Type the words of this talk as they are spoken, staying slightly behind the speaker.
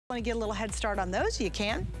Want to get a little head start on those, you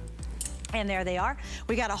can. And there they are.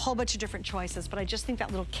 We got a whole bunch of different choices, but I just think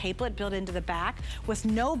that little capelet built into the back with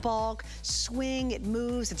no bulk, swing, it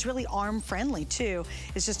moves. It's really arm friendly too.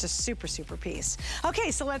 It's just a super, super piece.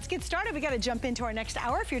 Okay, so let's get started. We got to jump into our next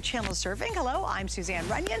hour. If your channel is surfing, hello, I'm Suzanne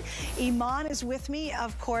Runyon. Iman is with me,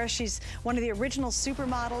 of course. She's one of the original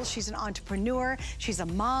supermodels. She's an entrepreneur. She's a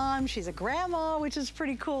mom. She's a grandma, which is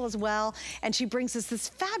pretty cool as well. And she brings us this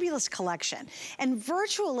fabulous collection. And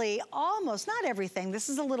virtually almost, not everything, this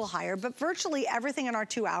is a little higher, but virtually everything in our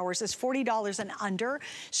 2 hours is $40 and under.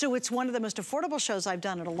 So it's one of the most affordable shows I've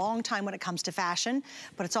done in a long time when it comes to fashion,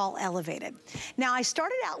 but it's all elevated. Now, I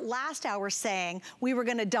started out last hour saying we were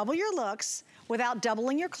gonna double your looks without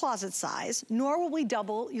doubling your closet size, nor will we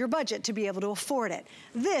double your budget to be able to afford it.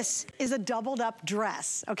 This is a doubled up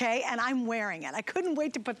dress, okay? And I'm wearing it. I couldn't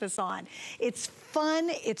wait to put this on. It's fun,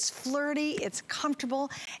 it's flirty, it's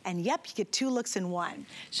comfortable, and yep, you get 2 looks in one.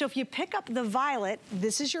 So if you pick up the violet,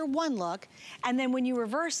 this is your one look, and then when you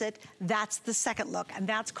reverse it, that's the second look, and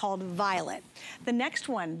that's called violet. The next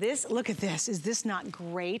one, this, look at this, is this not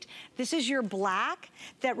great? This is your black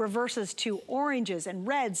that reverses to oranges and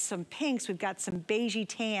reds, some pinks, we've got some beigey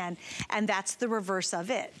tan, and that's the reverse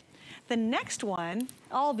of it. The next one,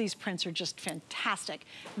 all these prints are just fantastic.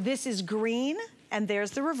 This is green, and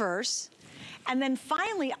there's the reverse. And then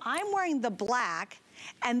finally, I'm wearing the black,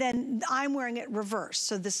 and then I'm wearing it reversed.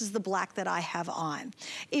 So this is the black that I have on.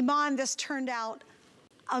 Iman, this turned out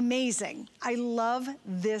amazing. I love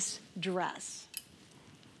this dress.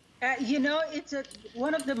 You know, it's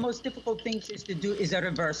one of the most difficult things to do is a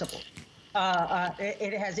reversible.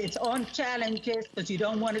 It has its own challenges because you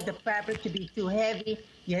don't want the fabric to be too heavy.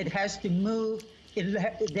 It has to move.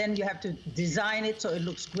 Then you have to design it so it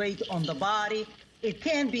looks great on the body. It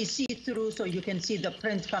can be see-through so you can see the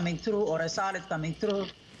print coming through or a solid coming through.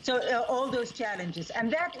 So all those challenges.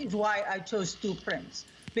 And that is why I chose 2 prints,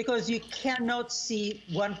 because you cannot see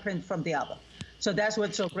one print from the other. So that's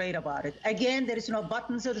what's so great about it. Again, there is no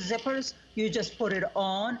buttons or zippers. You just put it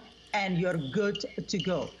on and you're good to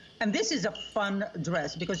go. And this is a fun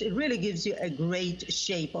dress because it really gives you a great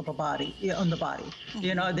shape of a body, on the body. Mm-hmm.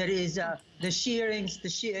 You know, there is the shearings,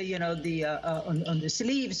 on the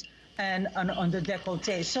sleeves and on the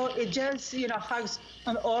décolleté. So it just, you know, hugs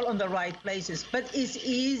all on the right places. But it's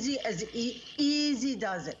easy as easy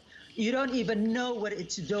does it. You don't even know what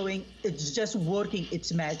it's doing. It's just working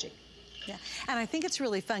its magic. Yeah, and I think it's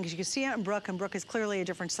really fun because you can see it in Brooke, and Brooke is clearly a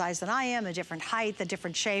different size than I am, a different height, a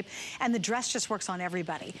different shape, and the dress just works on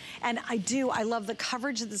everybody. And I love the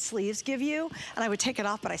coverage that the sleeves give you, and I would take it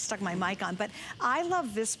off, but I stuck my mic on. But I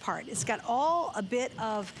love this part. It's got all a bit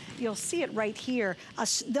of, you'll see it right here,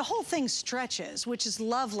 the whole thing stretches, which is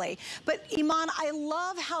lovely. But Iman, I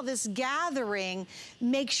love how this gathering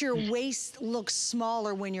makes your waist look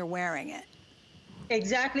smaller when you're wearing it.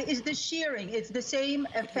 Exactly, it's the shearing. It's the same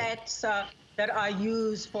effects that I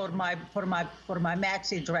use for my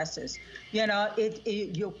maxi dresses. You know,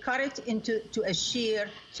 you cut it into a shear,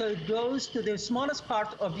 so it goes to the smallest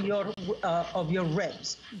part of your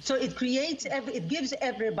ribs. So it gives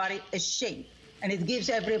everybody a shape, and it gives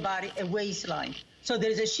everybody a waistline. So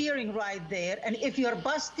there's a shearing right there, and if you're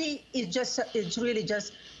busty, it really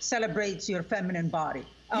just celebrates your feminine body.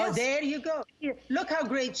 Oh, yes. There you go. Look how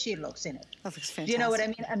great she looks in it. That looks fantastic. You know what I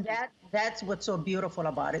mean? And that's what's so beautiful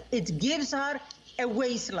about it. It gives her a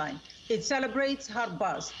waistline. It celebrates her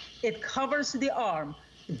bust. It covers the arm.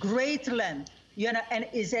 Great length. You know, and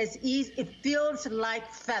it's as easy. It feels like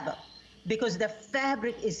feather because the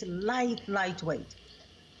fabric is lightweight.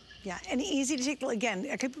 Yeah, and easy to take. Again,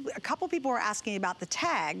 a couple people were asking about the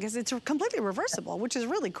tag because it's completely reversible, which is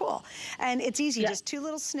really cool. And it's easy, just 2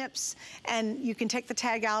 little snips, and you can take the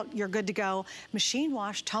tag out, you're good to go. Machine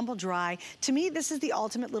wash, tumble dry. To me, this is the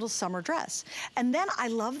ultimate little summer dress. And then I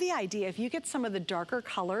love the idea, if you get some of the darker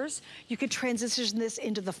colors, you could transition this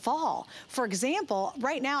into the fall. For example,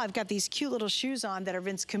 right now I've got these cute little shoes on that are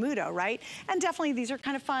Vince Camuto, right? And definitely these are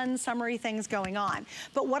kind of fun, summery things going on.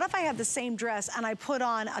 But what if I have the same dress and I put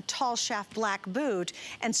on a tall shaft black boot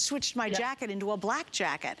and switched my jacket into a black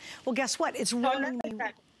jacket? Well, guess what? It's rolling me.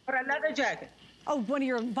 Or a leather jacket. Oh, one of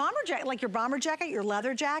your bomber jacket, like your bomber jacket, your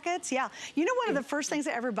leather jackets? Yeah. You know, one of the first things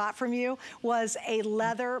I ever bought from you was a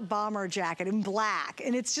leather bomber jacket in black.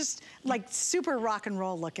 And it's just like super rock and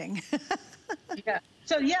roll looking. Yeah.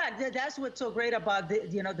 So yeah, that's what's so great about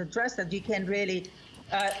the dress, that you can really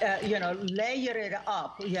layer it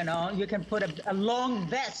up. You know, you can put a long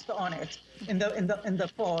vest on it in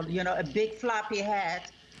the fall. You know, a big floppy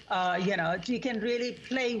hat. You can really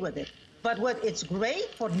play with it. But what it's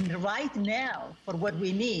great for right now, for what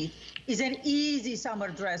we need, is an easy summer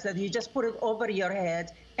dress that you just put it over your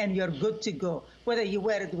head and you're good to go. Whether you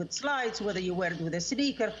wear it with slides, whether you wear it with a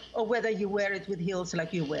sneaker, or whether you wear it with heels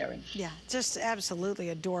like you're wearing. Yeah, just absolutely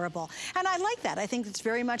adorable. And I like that. I think it's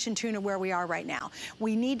very much in tune to where we are right now.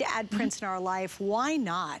 We need to add prints in our life. Why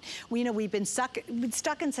not? We've been stuck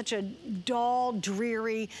in such a dull,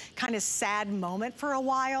 dreary, kind of sad moment for a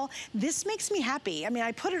while. This makes me happy. I mean,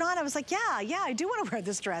 I put it on, I was like, yeah, I do want to wear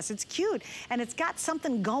this dress. It's cute, and it's got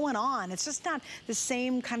something going on. It's just not the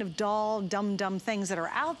same kind of dull, dumb things that are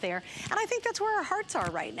out there. And I think that's where our hearts are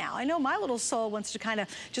right now. I know my little soul wants to kind of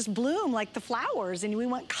just bloom like the flowers, and we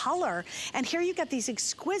want color. And here you got these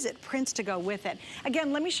exquisite prints to go with it.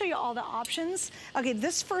 Again, let me show you all the options. Okay,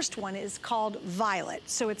 this first one is called Violet.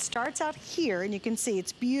 So it starts out here, and you can see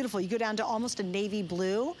it's beautiful. You go down to almost a navy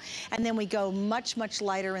blue, and then we go much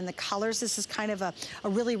lighter in the colors. This is kind of a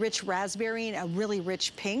really rich raspberry and a really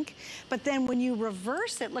rich pink. But then when you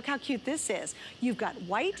reverse it, look how cute this is. You've got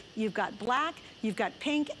white, you've got black, you've got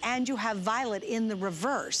pink, and you have violet in the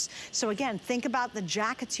reverse. So again, think about the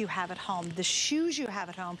jackets you have at home, the shoes you have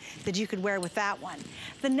at home that you could wear with that one.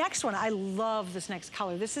 The next one, I love this next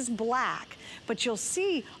color. This is black, but you'll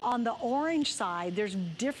see on the orange side, there's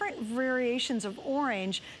different variations of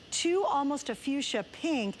orange to almost a fuchsia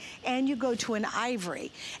pink, and you go to an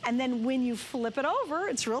ivory. And then when you flip it over,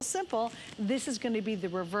 it's real simple, this is gonna be the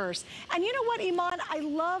reverse. And you know what, Iman? I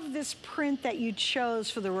love this print that you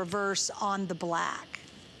chose for the reverse on the black.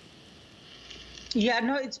 Yeah,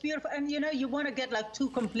 no, it's beautiful. And you know, you want to get like two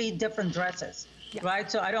complete different dresses,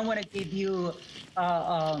 right? So I don't want to give you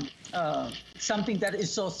something that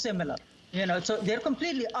is so similar, you know, so they're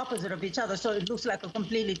completely opposite of each other. So it looks like a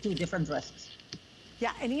completely two different dresses.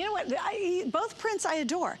 Yeah, and you know what? Both prints I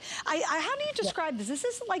adore. How do you describe this? This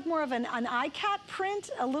is like more of an iCat print,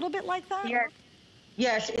 a little bit like that? Yeah.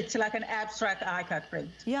 Yes, it's like an abstract iCat print.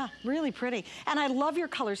 Yeah, really pretty. And I love your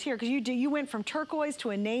colors here, because you went from turquoise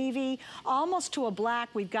to a navy, almost to a black.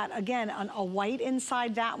 We've got, again, a white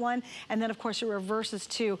inside that one. And then, of course, it reverses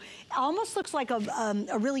to, almost looks like a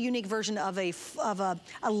really unique version of a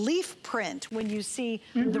leaf print when you see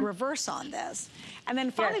the reverse on this. And then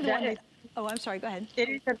finally the one oh, I'm sorry, go ahead.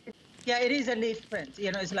 It is a leaf print.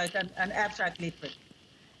 You know, it's like an abstract leaf print.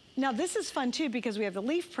 Now this is fun too, because we have the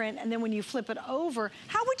leaf print, and then when you flip it over,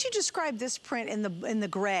 how would you describe this print in the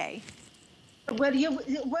gray? Well,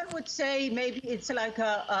 one would say maybe it's like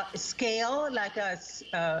a scale, like a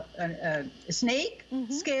snake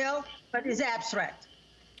scale, but it's abstract.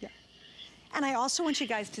 Yeah. And I also want you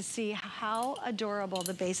guys to see how adorable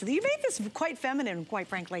the base is. You made this quite feminine, quite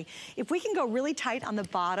frankly. If we can go really tight on the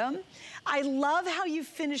bottom, I love how you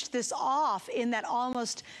finished this off in that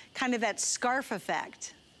almost kind of that scarf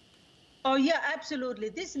effect. Oh yeah, absolutely.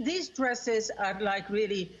 These dresses are like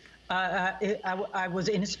really, I was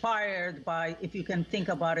inspired by, if you can think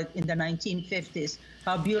about it, in the 1950s,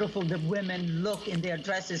 how beautiful the women look in their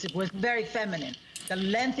dresses. It was very feminine. The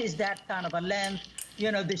length is that kind of a length.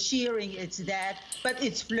 You know, the shearing, it's that, but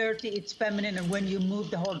it's flirty, it's feminine, and when you move,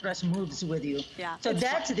 the whole dress moves with you. Yeah. So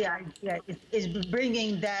that's the idea, is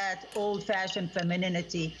bringing that old-fashioned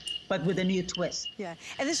femininity, but with a new twist. Yeah,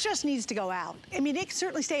 and this dress needs to go out. I mean, it can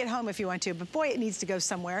certainly stay at home if you want to, but boy, it needs to go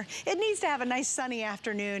somewhere. It needs to have a nice sunny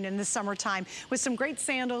afternoon in the summertime with some great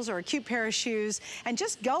sandals or a cute pair of shoes, and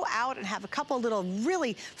just go out and have a couple little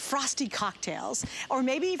really frosty cocktails. Or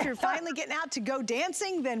maybe if you're finally getting out to go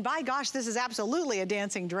dancing, then by gosh, this is absolutely a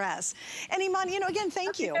dancing dress. And Iman, you know, again,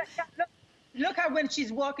 thank you. Look how when she's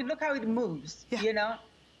walking, look how it moves, you know?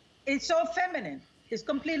 It's so feminine. It's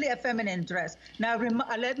completely a feminine dress. Now,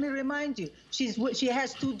 let me remind you, she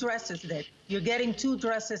has two dresses there. You're getting two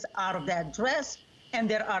dresses out of that dress, and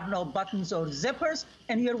there are no buttons or zippers,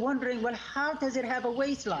 and you're wondering, well, how does it have a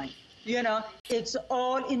waistline? You know, it's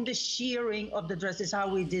all in the shearing of the dress is how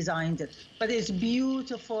we designed it. But it's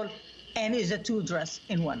beautiful, and is a two dress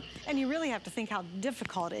in one. And you really have to think how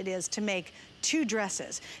difficult it is to make two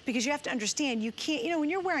dresses, because you have to understand, you can't, you know, when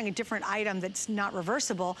you're wearing a different item that's not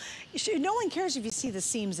reversible, no one cares if you see the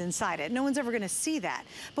seams inside it. No one's ever gonna see that.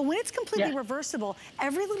 But when it's completely reversible,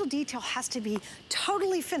 every little detail has to be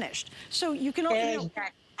totally finished. So you can only, you know,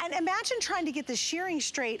 and imagine trying to get the shearing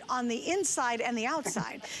straight on the inside and the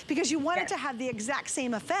outside, because you want it to have the exact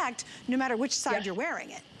same effect no matter which side you're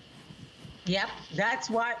wearing it. Yep, that's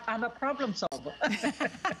why I'm a problem solver.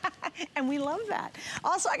 And we love that.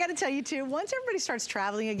 Also, I gotta tell you too, once everybody starts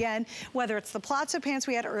traveling again, whether it's the palazzo pants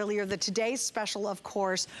we had earlier, the today's special, of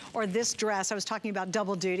course, or this dress, I was talking about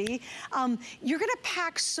double duty, you're gonna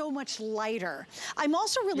pack so much lighter. I'm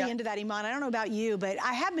also really into that, Iman. I don't know about you, but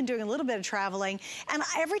I have been doing a little bit of traveling, and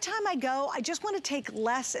every time I go, I just wanna take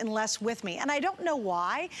less and less with me. And I don't know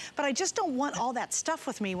why, but I just don't want all that stuff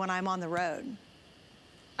with me when I'm on the road.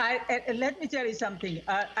 Let me tell you something.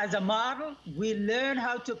 As a model, we learn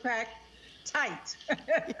how to pack tight.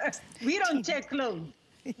 We don't check clothes.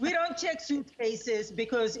 We don't check suitcases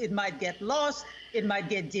because it might get lost, it might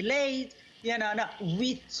get delayed. You know, no,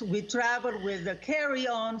 we travel with the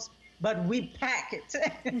carry-ons, but we pack it.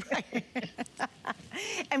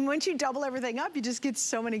 And once you double everything up, you just get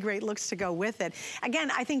so many great looks to go with it.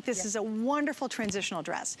 Again, I think this is a wonderful transitional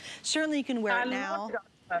dress. Certainly you can wear it now.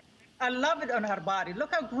 I love it on her body.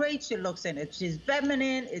 Look how great she looks in it. She's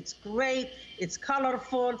feminine, it's great, it's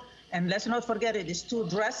colorful. And let's not forget it is 2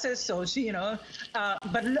 dresses, so she, you know,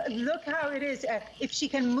 but look how it is. If she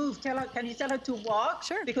can move, can you tell her to walk?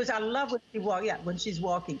 Sure. Because I love when she walks, when she's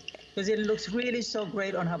walking, because it looks really so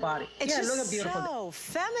great on her body. It's just look how beautiful. So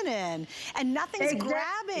feminine, and nothing's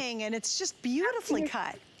grabbing, and it's just beautifully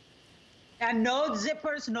cut. And no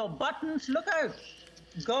zippers, no buttons. Look out.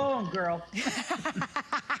 Go on, girl.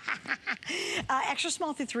 Extra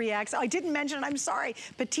small through 3X. I didn't mention it, I'm sorry.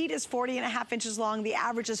 Petite is 40.5 inches long. The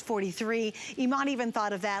average is 43. Iman even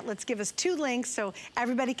thought of that. Let's give us 2 links so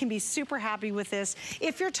everybody can be super happy with this.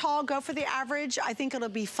 If you're tall, go for the average. I think it'll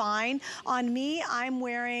be fine. On me, I'm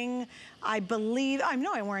wearing, I'm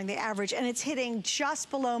wearing the average, and it's hitting just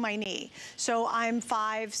below my knee. So I'm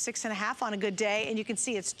 6.5 on a good day, and you can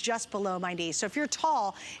see it's just below my knee. So if you're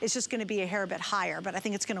tall, it's just gonna be a hair bit higher, but I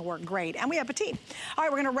think it's gonna work great. And we have petite. All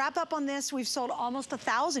right, we're gonna wrap up on this. We've sold almost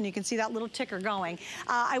 1,000. You can see that little ticker going.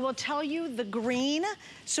 I will tell you the green.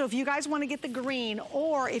 So if you guys wanna get the green,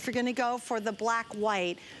 or if you're gonna go for the black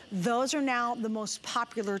white, those are now the most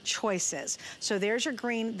popular choices. So there's your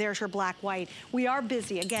green, there's your black white. We are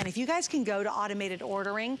busy. Again, if you guys can go to automated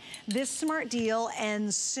ordering, this smart deal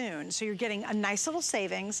ends soon. So you're getting a nice little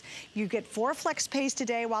savings. You get 4 flex pays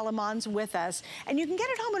today while Iman's with us, and you can get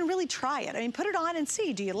it home and really try it. I mean, put it on and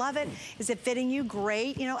see. Do you love it? Is it fitting you?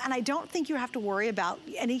 Great. You know, and I don't think you have to worry about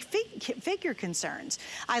any figure concerns.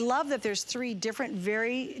 I love that there's 3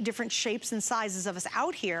 very different shapes and sizes of us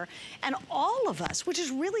out here, and all of us, which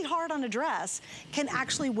is really hard on a dress, can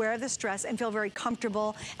actually wear this dress and feel very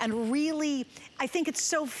comfortable. And really, I think it's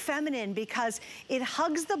so feminine because it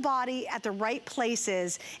hugs the body at the right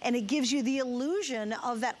places, and it gives you the illusion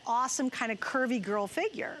of that awesome kind of curvy girl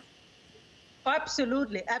figure.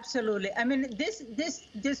 Absolutely, absolutely. I mean,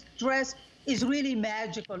 this dress is really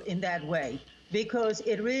magical in that way because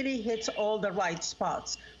it really hits all the right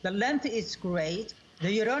spots. The length is great.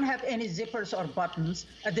 You don't have any zippers or buttons.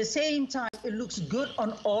 At the same time, it looks good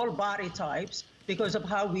on all body types because of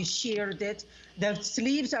how we sheared it. The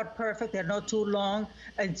sleeves are perfect. They're not too long.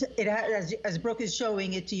 It has, as Brooke is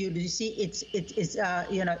showing it to you, you see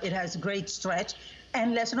it has great stretch.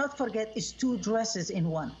 And let's not forget, it's 2 dresses in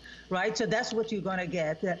one, right? So that's what you're gonna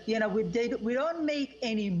get. You know, we don't make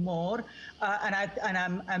any more, and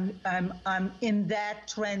I'm in that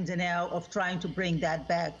trend now of trying to bring that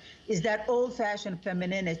back. Is that old-fashioned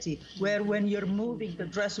femininity, where when you're moving, the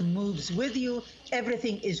dress moves with you.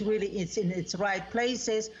 Everything is really, it's in its right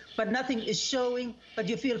places, but nothing is showing, but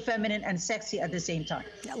you feel feminine and sexy at the same time.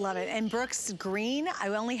 I love it. And Brooke's green, I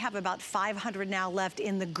only have about 500 now left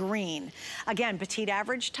in the green. Again, petite,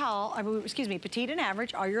 average, tall, petite and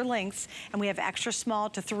average are your lengths, and we have extra small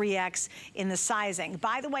to 3X in the sizing.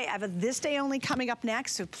 By the way, I have a this day only coming up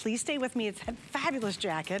next, so please stay with me. It's a fabulous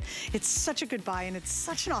jacket. It's such a good buy, and it's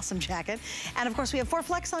such an awesome jacket. And of course, we have 4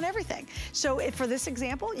 flex on everything. So for this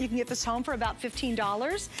example, you can get this home for about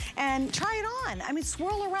 $15 and try it on. I mean,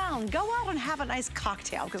 swirl around, go out and have a nice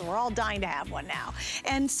cocktail, because we're all dying to have one now.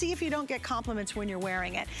 And see if you don't get compliments when you're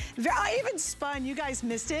wearing it. I even spun, you guys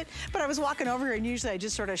missed it, but I was walking over here, and usually I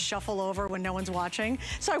just sort of shuffle over when no one's watching.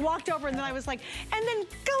 So I walked over, and then I was like, and then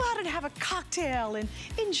go out and have a cocktail and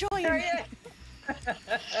enjoy it.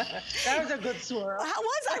 That was a good swirl. How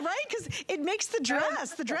was I, right? Because it makes the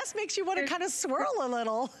dress. The dress makes you want to kind of swirl a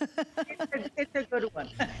little. It's a good one.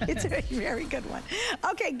 It's a very good one.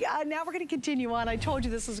 Okay, now we're going to continue on. I told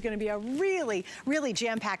you this was going to be a really, really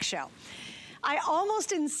jam-packed show. I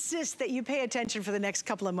almost insist that you pay attention for the next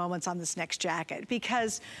couple of moments on this next jacket,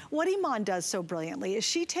 because what Iman does so brilliantly is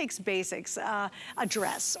she takes basics, a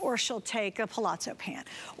dress, or she'll take a palazzo pant,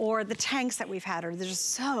 or the tanks that we've had her. They're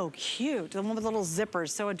just so cute. The one with little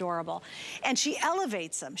zippers, so adorable. And she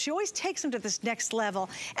elevates them. She always takes them to this next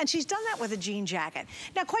level, and she's done that with a jean jacket.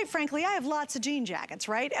 Now, quite frankly, I have lots of jean jackets,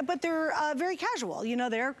 right? But they're very casual. You know,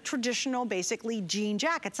 they're traditional, basically, jean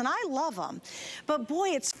jackets, and I love them. But boy,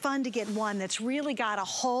 it's fun to get one that's it's really got a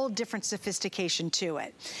whole different sophistication to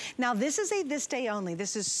it. Now, this is a this day only.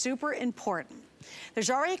 This is super important. There's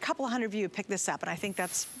already a couple hundred of you who picked this up, and I think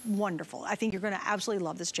that's wonderful. I think you're gonna absolutely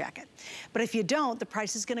love this jacket. But if you don't, the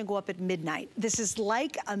price is gonna go up at midnight. This is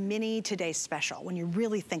like a mini Today Special when you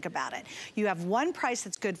really think about it. You have one price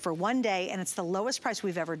that's good for one day, and it's the lowest price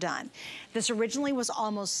we've ever done. This originally was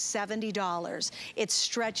almost $70. It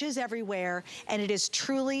stretches everywhere, and it is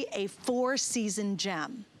truly a 4-season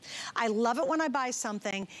gem. I love it when I buy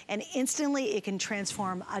something and instantly it can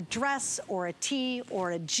transform a dress or a tee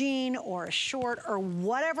or a jean or a short or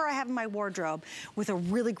whatever I have in my wardrobe with a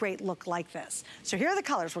really great look like this. So here are the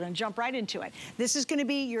colors. We're gonna jump right into it. This is gonna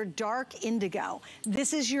be your dark indigo.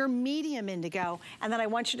 This is your medium indigo. And then I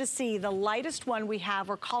want you to see the lightest one we have.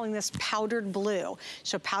 We're calling this powdered blue.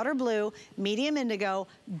 So powder blue, medium indigo,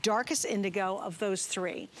 darkest indigo of those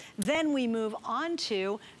three. Then we move on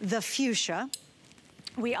to the fuchsia.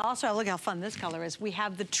 We also, look how fun this color is. We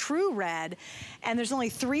have the true red, and there's only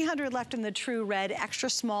 300 left in the true red, extra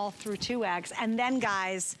small through 2X. And then,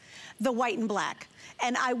 guys, the white and black.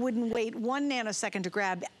 And I wouldn't wait 1 nanosecond to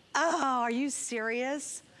grab. Oh, are you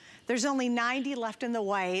serious? There's only 90 left in the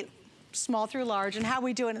white, small through large. And how are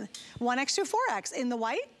we doing? 1X through 4X in the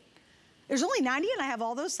white? There's only 90 and I have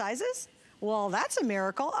all those sizes? Well, that's a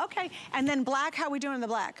miracle. Okay, and then black, how are we doing in the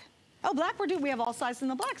black? Oh, black, we have all sizes in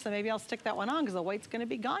the black, so maybe I'll stick that one on because the white's gonna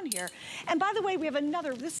be gone here. And by the way, we have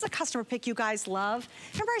another, this is a customer pick you guys love.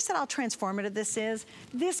 Remember I said how transformative this is?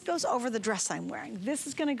 This goes over the dress I'm wearing. This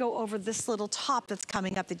is gonna go over this little top that's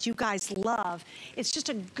coming up that you guys love. It's just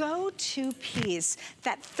a go-to piece,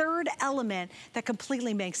 that third element that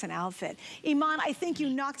completely makes an outfit. Iman, I think you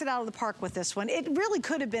knocked it out of the park with this one. It really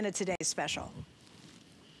could have been a Today's Special.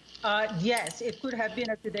 Yes, it could have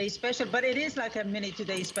been a Today Special, but it is like a mini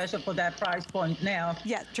Today Special for that price point now.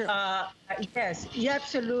 Yeah, true. Yes, yeah,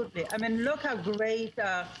 absolutely. I mean, look how great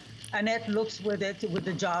Annette looks with it, with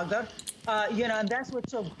the jogger. You know, and that's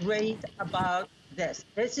what's so great about this.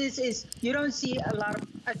 This is you don't see a lot of,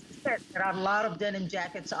 as I said, there are a lot of denim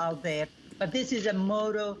jackets out there, but this is a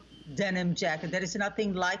moto denim jacket. There is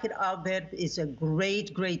nothing like it out there. It's a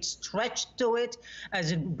great, great stretch to it.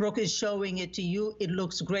 As Brooke is showing it to you, it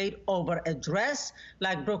looks great over a dress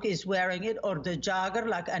like Brooke is wearing it, or the jogger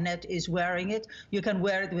like Annette is wearing it. You can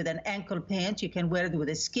wear it with an ankle pant. You can wear it with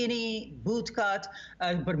a skinny boot cut,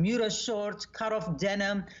 Bermuda shorts, cut off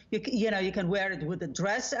denim. You know, you can wear it with a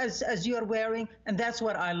dress as you're wearing, and that's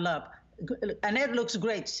what I love. Annette looks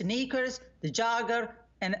great. Sneakers, the jogger,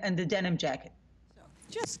 and the denim jacket.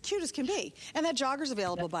 Just cute as can be. And that jogger's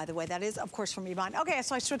available, by the way. That is, of course, from Iman. Okay,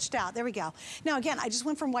 so I switched out. There we go. Now, again, I just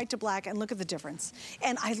went from white to black, and look at the difference.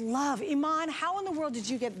 And I love, Iman, how in the world did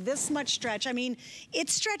you get this much stretch? I mean, it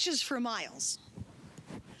stretches for miles.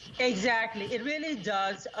 Exactly, it really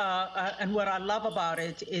does. And what I love about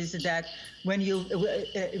it is that when you,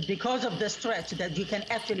 because of the stretch, that you can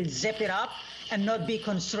actually zip it up and not be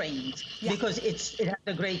constrained, because it has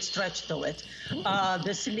a great stretch to it.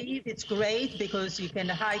 The sleeve, it's great because you can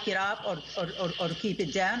hike it up or keep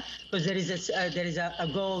it down, because there is a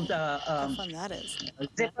gold how fun that is.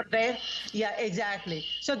 Zipper there. Yeah, exactly.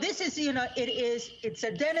 So this is, you know, it's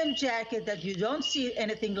a denim jacket that you don't see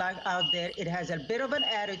anything like out there. It has a bit of an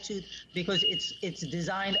attitude because it's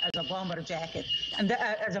designed as a bomber jacket and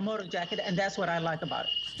as a motor jacket, and that's what I like about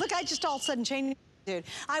it. Look, I just all of a sudden changed. Dude,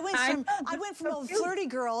 I went from a flirty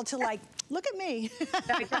girl to like, look at me.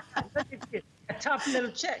 Look at you. A tough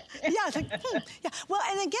little chick. Yeah, it's like, yeah. Well,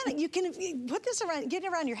 and again, you can put this around, get it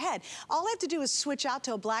around your head. All I have to do is switch out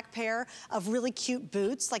to a black pair of really cute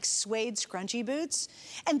boots, like suede scrunchy boots.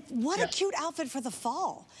 And what a cute outfit for the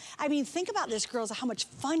fall. I mean, think about this, girls, how much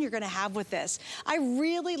fun you're gonna have with this. I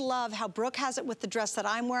really love how Brooke has it with the dress that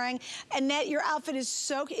I'm wearing. Annette, your outfit is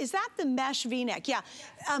so, is that the mesh V-neck? Yeah,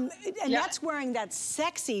 Annette's wearing that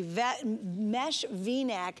sexy mesh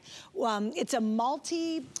V-neck. It's a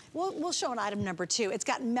multi, we'll show an item number 2. It's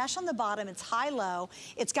got mesh on the bottom, it's high-low.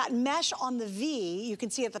 It's got mesh on the V, you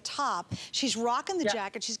can see at the top. She's rocking the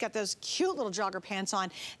jacket, she's got those cute little jogger pants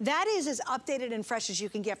on. That is as updated and fresh as you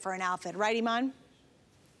can get for an outfit, right, Iman?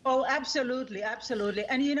 Oh, absolutely, absolutely.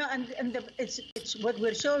 And you know, it's what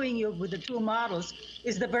we're showing you with the 2 models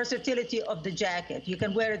is the versatility of the jacket. You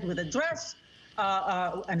can wear it with a dress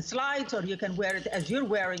and slides, or you can wear it as you're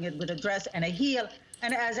wearing it with a dress and a heel.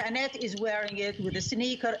 And as Annette is wearing it with a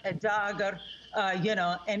sneaker, a jogger, you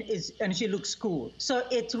know, and she looks cool. So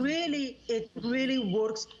it really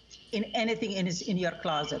works in anything in your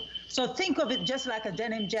closet. So think of it just like a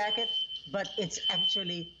denim jacket, but it's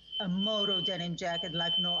actually a moto denim jacket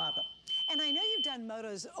like no other. And I know you've done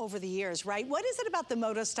motos over the years, right? What is it about the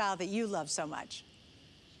moto style that you love so much?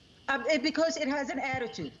 Because it has an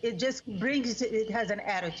attitude. It just brings, it has an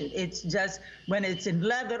attitude. It's just, when it's in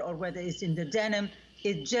leather or whether it's in the denim,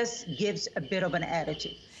 it just gives a bit of an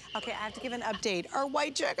attitude. Okay, I have to give an update. Our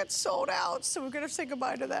white jacket's sold out, so we're gonna say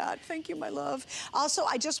goodbye to that. Thank you, my love. Also,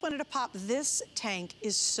 I just wanted to pop, this tank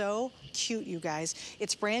is so cute, you guys.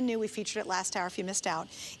 It's brand new, we featured it last hour if you missed out.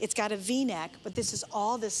 It's got a V-neck, but this is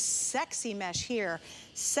all this sexy mesh here.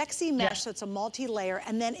 Sexy mesh, so it's a multi-layer,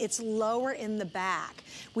 and then it's lower in the back.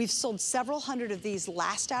 We've sold several hundred of these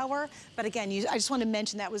last hour, but again, I just want to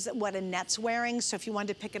mention that was what Annette's wearing, so if you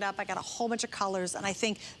wanted to pick it up, I got a whole bunch of colors, and I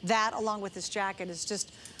think that, along with this jacket, is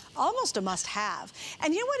just almost a must-have.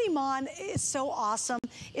 And you know what, Iman, is so awesome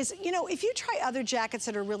is, you know, if you try other jackets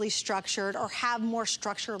that are really structured or have more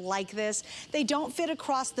structure like this, they don't fit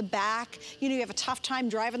across the back. You know, you have a tough time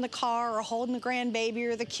driving the car or holding the grandbaby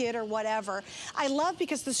or the kid or whatever. I love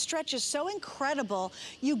because the stretch is so incredible.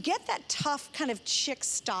 You get that tough kind of chic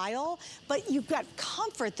style, but you've got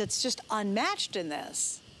comfort that's just unmatched in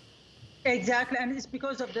this. Exactly, and it's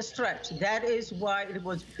because of the stretch. That is why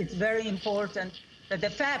it's very important. The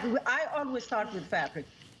fabric, I always start with fabric.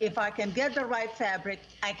 If I can get the right fabric,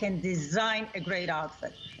 I can design a great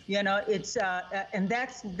outfit. You know, it's and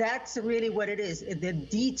that's really what it is. The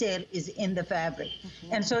detail is in the fabric,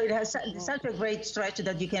 and so it has such a great stretch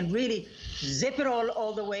that you can really zip it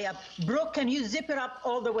all the way up. Brooke, can you zip it up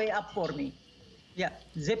all the way up for me? Yeah,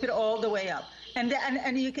 zip it all the way up,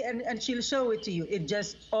 and you can, and she'll show it to you. It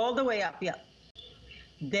just all the way up. Yeah,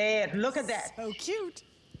 there. Look at that. So cute.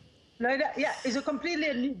 Yeah, it's a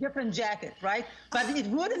completely different jacket, right? But it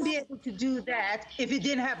wouldn't be able to do that if it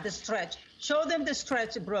didn't have the stretch. Show them the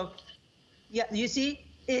stretch, Brooke. Yeah, you see?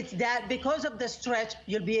 It's that because of the stretch,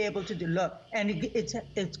 you'll be able to do, look. And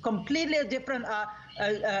it's completely a different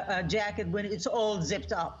jacket when it's all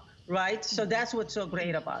zipped up, right? So that's what's so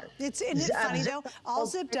great about it. Isn't it funny though? All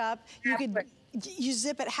zipped up, you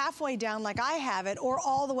zip it halfway down like I have it, or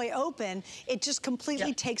all the way open. It just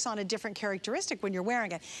completely takes on a different characteristic when you're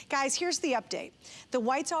wearing it. Guys, here's the update. The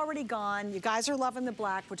white's already gone. You guys are loving the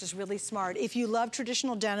black, which is really smart. If you love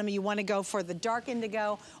traditional denim, you want to go for the dark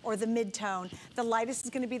indigo or the mid-tone. The lightest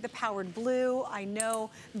is going to be the powered blue. I know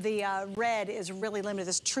the red is really limited.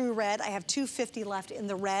 This true red, I have 250 left in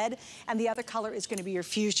the red, and the other color is going to be your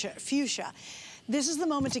fuchsia. This is the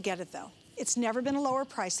moment to get it though. It's never been a lower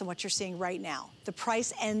price than what you're seeing right now. The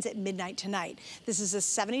price ends at midnight tonight. This is a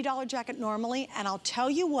 $70 jacket normally, and I'll tell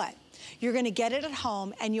you what, you're gonna get it at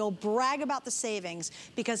home and you'll brag about the savings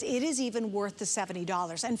because it is even worth the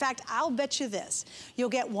 $70. In fact, I'll bet you this, you'll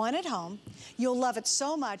get one at home, you'll love it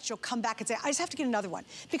so much, you'll come back and say, I just have to get another one.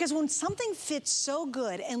 Because when something fits so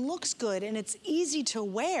good and looks good and it's easy to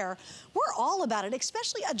wear, we're all about it,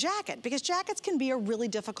 especially a jacket, because jackets can be a really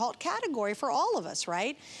difficult category for all of us,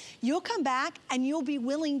 right? You'll come back and you'll be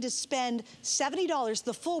willing to spend $70,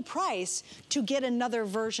 the full price, to get another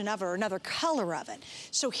version of it or another color of it.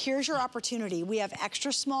 So here's your opportunity. We have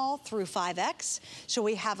extra small through 5X, so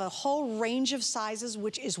we have a whole range of sizes,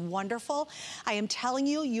 which is wonderful. I am telling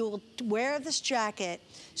you, you'll wear this jacket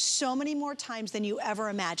so many more times than you ever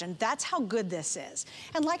imagined. That's how good this is.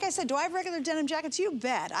 And like I said, do I have regular denim jackets? You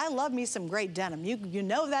bet. I love me some great denim. You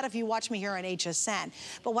know that if you watch me here on HSN.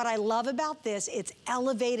 But what I love about this, it's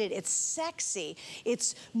elevated, it's sexy,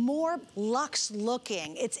 it's more luxe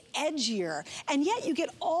looking, it's edgier, and yet you get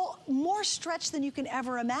more stretch than you can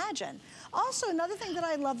ever imagine. Also, another thing that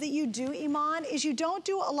I love that you do, Iman, is you don't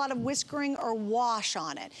do a lot of whiskering or wash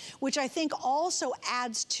on it, which I think also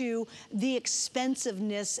adds to the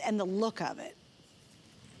expensiveness and the look of it.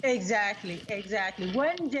 Exactly, exactly.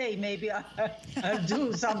 One day maybe I'll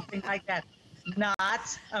do something like that.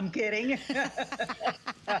 Not, I'm kidding.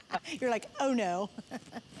 You're like, oh no.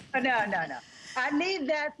 No. I leave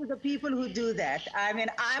that to the people who do that. I mean,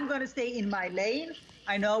 I'm going to stay in my lane.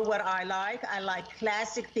 I know what I like. I like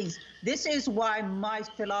classic things. This is why my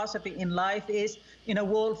philosophy in life is, in a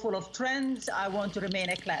world full of trends, I want to remain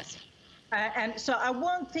a classic. And so I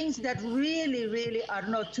want things that really, really are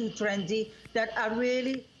not too trendy, that are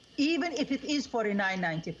really, even if it is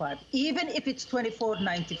 $49.95, even if it's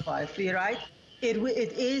 $24.95, right? It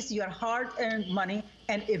is your hard-earned money,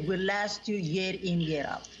 and it will last you year in, year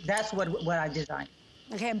out. That's what I designed.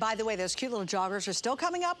 Okay, and by the way, those cute little joggers are still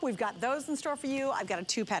coming up. We've got those in store for you. I've got a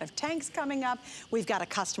 2-pad of tanks coming up. We've got a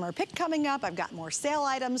customer pick coming up. I've got more sale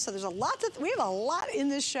items. So there's a lot we have a lot in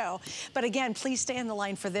this show. But again, please stay in the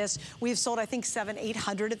line for this. We've sold, I think,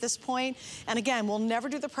 800 at this point. And again, we'll never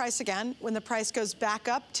do the price again. When the price goes back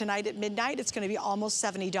up tonight at midnight, it's going to be almost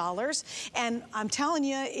 $70. And I'm telling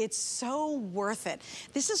you, it's so worth it.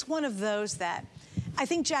 This is one of those that I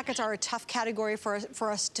think jackets are a tough category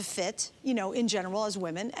for us to fit, you know, in general as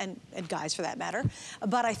women and guys for that matter.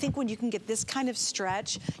 But I think when you can get this kind of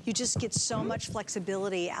stretch, you just get so much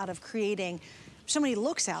flexibility out of creating so many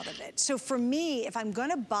looks out of it. So for me, if I'm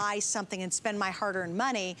gonna buy something and spend my hard-earned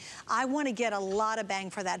money, I wanna get a lot of bang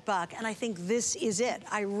for that buck, and I think this is it.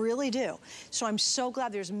 I really do. So I'm so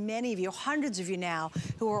glad there's many of you, hundreds of you now,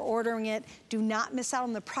 who are ordering it. Do not miss out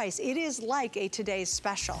on the price. It is like a today's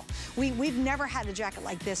special. We've never had a jacket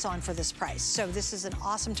like this on for this price, so this is an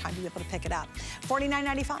awesome time to be able to pick it up.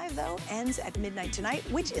 $49.95 though, ends at midnight tonight,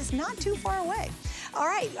 which is not too far away. All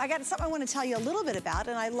right, I got something I wanna tell you a little bit about,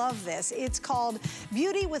 and I love this. It's called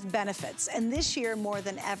Beauty with Benefits, and this year more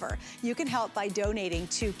than ever, you can help by donating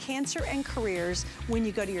to Cancer and Careers when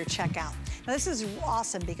you go to your checkout. Now this is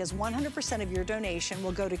awesome because 100% of your donation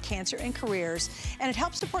will go to Cancer and Careers, and it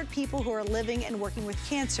helps support people who are living and working with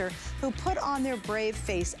cancer who put on their brave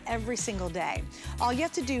face every single day. All you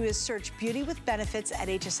have to do is search Beauty with Benefits at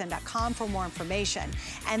hsn.com for more information,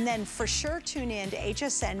 and then for sure tune in to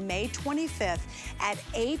HSN May 25th at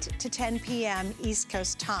 8 to 10 p.m. East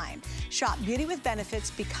Coast time. Shop Beauty with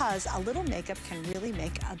Benefits because a little makeup can really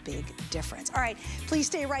make a big difference. All right, please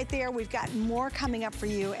stay right there. We've got more coming up for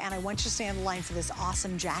you, and I want you to stay on the line for this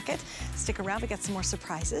awesome jacket. Stick around, we got some more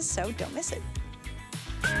surprises, so don't miss it.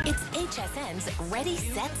 It's HSN's Ready,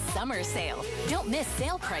 Set Summer Sale. Don't miss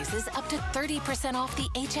sale prices up to 30% off the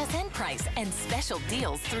HSN price and special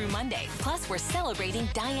deals through Monday. Plus, we're celebrating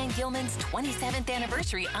Diane Gilman's 27th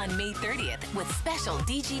anniversary on May 30th with special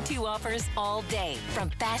DG2 offers all day.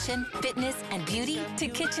 From fashion, fitness, and beauty to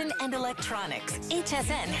kitchen and electronics,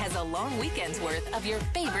 HSN has a long weekend's worth of your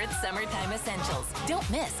favorite summertime essentials. Don't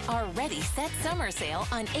miss our Ready, Set Summer Sale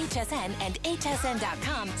on HSN and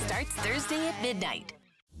hsn.com starts Thursday at midnight.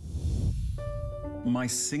 My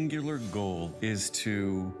singular goal is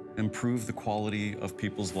to improve the quality of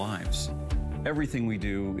people's lives. Everything we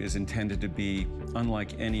do is intended to be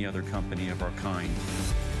unlike any other company of our kind.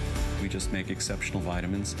 We just make exceptional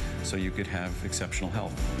vitamins so you could have exceptional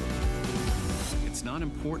health. It's not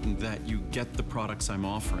important that you get the products I'm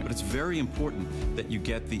offering, but it's very important that you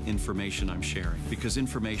get the information I'm sharing, because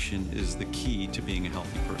information is the key to being a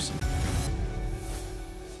healthy person.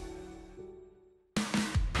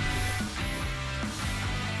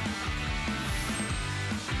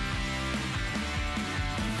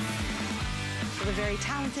 The very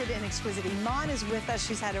talented and exquisite Iman is with us.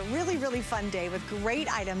 She's had a really, really fun day with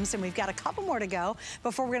great items, and we've got a couple more to go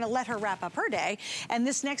before we're gonna let her wrap up her day. And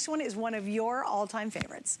this next one is one of your all-time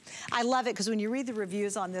favorites. I love it because when you read the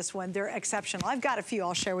reviews on this one, they're exceptional. I've got a few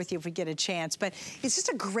I'll share with you if we get a chance, but it's just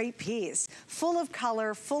a great piece. Full of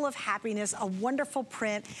color, full of happiness, a wonderful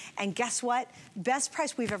print, and guess what? Best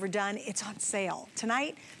price we've ever done, it's on sale.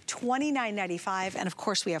 Tonight, $29.95, and of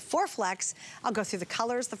course we have 4 flex. I'll go through the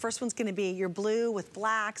colors. The first one's gonna be your blue with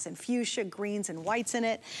blacks and fuchsia, greens and whites in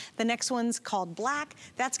it. The next one's called black.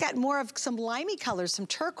 That's got more of some limey colors, some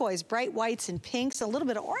turquoise, bright whites and pinks, a little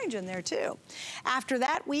bit of orange in there too. After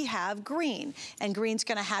that, we have green, and green's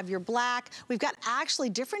gonna have your black. We've got actually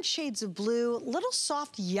different shades of blue, little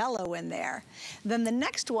soft yellow in there. Then the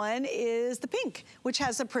next one is the pink, which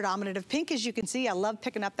has a predominant of pink, as you can see. I love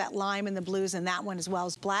picking up that lime and the blues in that one as well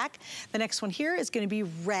as black. The next one here is gonna be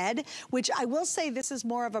red, which I will say this is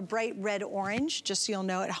more of a bright red orange, just so you'll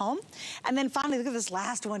know at home. And then finally, look at this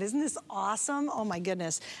last one. Isn't this awesome? Oh my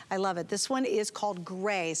goodness, I love it. This one is called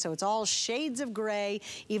gray, so it's all shades of gray,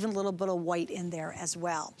 even a little bit of white in there as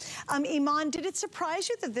well. Iman, did it surprise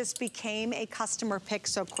you that this became a customer pick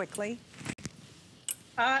so quickly?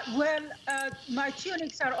 My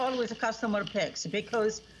tunics are always customer picks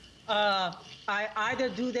because I either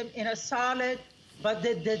do them in a solid, but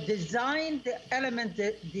the design, the element,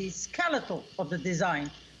 the skeletal of the design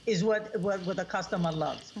is what the customer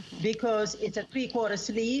loves, because it's a 3/4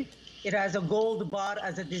 sleeve. It has a gold bar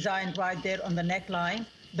as a design right there on the neckline.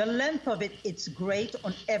 The length of it, it's great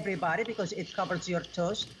on everybody because it covers your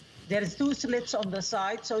toes. There's 2 slits on the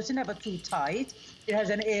side, so it's never too tight. It has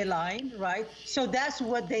an A-line, right? So that's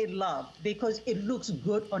what they love because it looks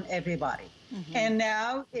good on everybody. And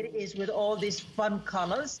now it is with all these fun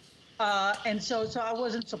colors. And so I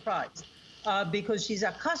wasn't surprised because she's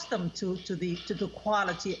accustomed to the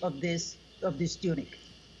quality of this tunic.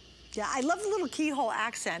 Yeah, I love the little keyhole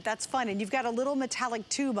accent. That's fun, and you've got a little metallic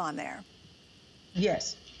tube on there.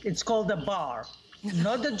 Yes, it's called a bar.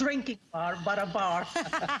 Not the drinking bar, but a bar.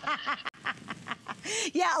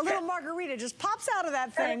 Yeah, a little margarita just pops out of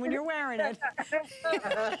that thing when you're wearing it.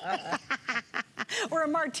 Or a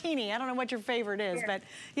martini. I don't know what your favorite is, but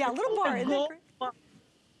yeah, a little bar. Isn't it great?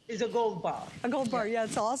 is a gold bar. A gold bar, yeah,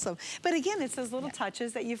 it's awesome. But again, it's those little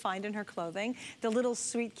touches that you find in her clothing. The little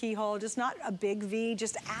sweet keyhole, just not a big V,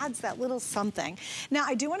 just adds that little something. Now,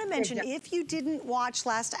 I do want to mention, if you didn't watch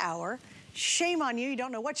last hour, shame on you, you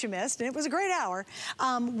don't know what you missed, and it was a great hour.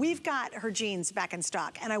 We've got her jeans back in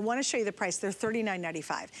stock, and I want to show you the price. They're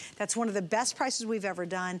 $39.95. That's one of the best prices we've ever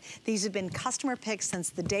done. These have been customer picks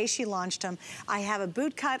since the day she launched them. I have a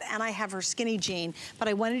boot cut, and I have her skinny jean, but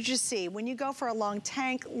I wanted you to see, when you go for a long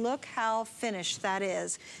tank, look how finished that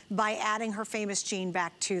is by adding her famous jean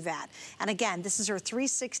back to that. And again, this is her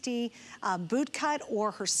 360 boot cut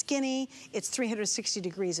or her skinny. It's 360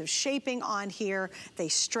 degrees of shaping on here. They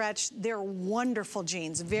stretch. They're wonderful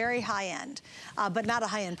jeans, very high end, but not a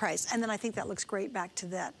high end price. And then I think that looks great back to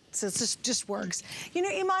that. So it just works. You know,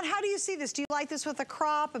 Iman, how do you see this? Do you like this with a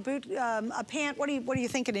crop, a boot, a pant? What are you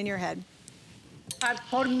thinking in your head?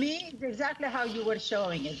 For me, it's exactly how you were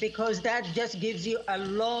showing it, because that just gives you a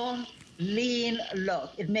long, lean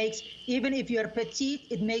look. It makes, even if you're petite,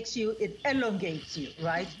 it elongates you,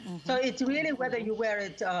 right? So it's really whether you wear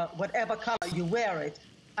it, whatever color you wear it.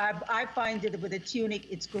 I find it with a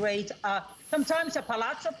tunic, it's great. Sometimes a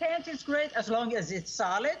palazzo pant is great as long as it's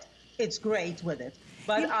solid. It's great with it.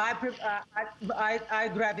 But I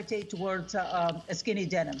gravitate towards a skinny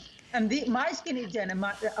denim. And my skinny denim,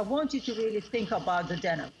 I want you to really think about the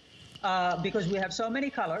denim because we have so many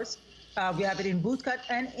colors. We have it in boot cut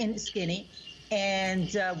and in skinny, and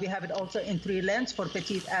we have it also in 3 lengths for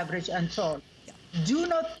petite, average, and tall. Do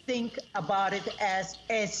not think about it as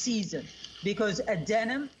a season, because a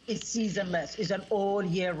denim is seasonless, is an all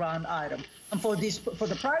year round item. And for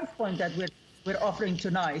the price point that we're offering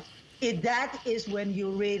tonight, that is when you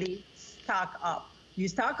really stock up. You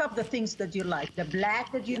stock up the things that you like, the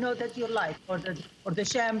black that you know that you like, or the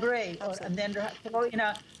chambray, and then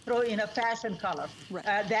throw in a fashion color.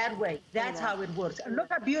 That way, that's how it works. And look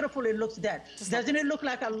how beautiful it looks there. Doesn't it look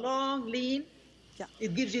like a long, lean? Yeah.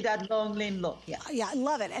 It gives you that long, lean look. Yeah, I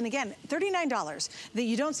love it. And again, $39. That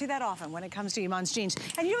you don't see that often when it comes to Iman's jeans.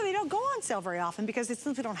 And you know, they don't go on sale very often because they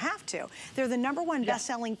simply don't have to. They're the #1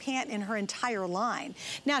 best-selling pant in her entire line.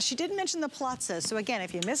 Now, she did mention the palazzos. So again,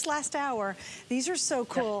 if you missed last hour, these are so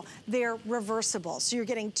cool. They're reversible. So you're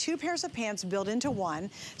getting 2 pairs of pants built into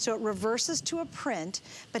one. So it reverses to a print.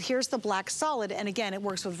 But here's the black solid. And again, it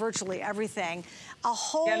works with virtually everything. A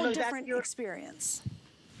whole different experience.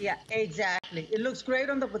 Yeah, exactly. It looks great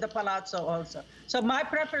with the palazzo also. So my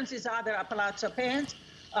preference is either a palazzo pant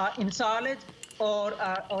in solid or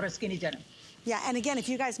a skinny denim. Yeah, and again, if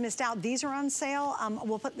you guys missed out, these are on sale.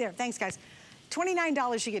 We'll put there. Thanks, guys.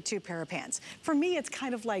 $29, you get 2 pair of pants. For me, it's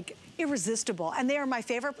kind of like irresistible. And they are my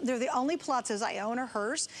favorite. They're the only palazzos I own are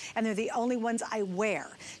hers, and they're the only ones I wear.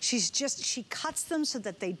 She cuts them so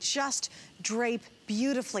that they just drape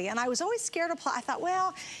beautifully. And I was always scared of, I thought,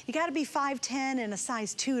 well, you gotta be 5'10" and a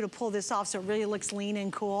size 2 to pull this off so it really looks lean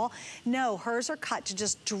and cool. No, hers are cut to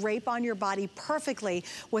just drape on your body perfectly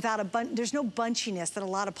without there's no bunchiness that a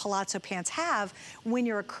lot of palazzo pants have when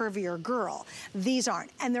you're a curvier girl. These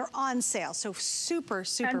aren't, and they're on sale, so super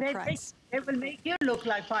price. It will make you look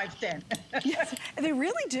like 5'10". Yes, they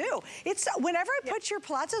really do. It's whenever I put your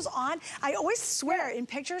palazzos on, I always swear in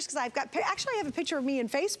pictures, because actually I have a picture of me in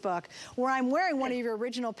Facebook where I'm wearing one of your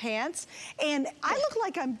original pants, and I look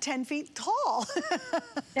like I'm 10 feet tall.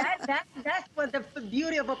 That's what the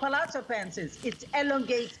beauty of a palazzo pants is. It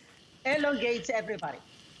elongates everybody.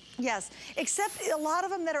 Yes, except a lot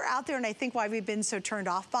of them that are out there, and I think why we've been so turned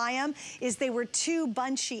off by them, is they were too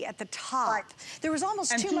bunchy at the top. Right. There was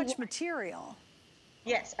almost too much material.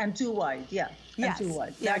 Yes, and too wide, yeah. Yes. And too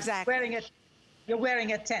wide. Yeah, exactly. You're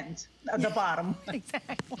wearing a tent at the bottom.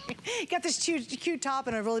 Exactly. You got this cute top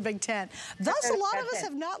and a really big tent. Thus, a lot of us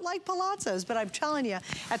have not liked palazzos, but I'm telling you,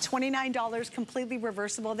 at $29, completely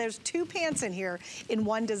reversible. There's 2 pants in here in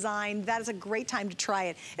one design. That is a great time to try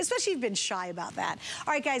it, especially if you've been shy about that.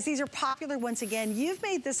 All right, guys, these are popular once again. You've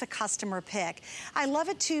made this a customer pick. I love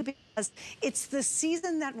it too because it's the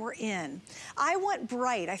season that we're in. I want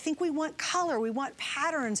bright. I think we want color. We want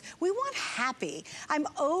patterns. We want happy. I'm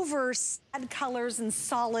over sad colors and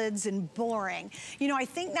solids and boring. You know, I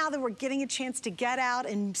think now that we're getting a chance to get out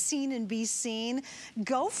and seen and be seen,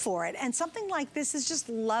 go for it. And something like this is just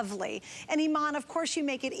lovely. And Iman, of course, you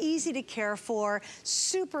make it easy to care for,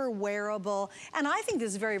 super wearable. And I think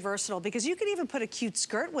this is very versatile because you could even put a cute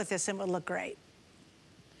skirt with this and it would look great.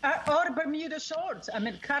 Or Bermuda shorts. I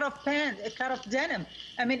mean, cut-off pants, cut-off denim.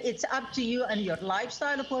 I mean, it's up to you and your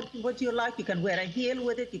lifestyle of what you like. You can wear a heel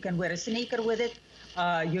with it. You can wear a sneaker with it.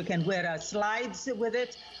 You can wear slides with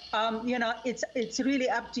it. You know, it's really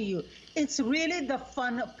up to you. It's really the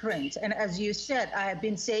fun print. And as you said, I have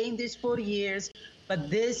been saying this for years, but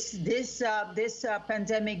this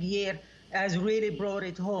pandemic year has really brought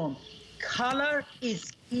it home. Color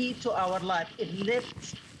is key to our life. It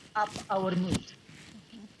lifts up our mood.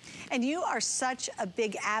 And you are such a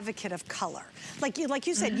big advocate of color. Like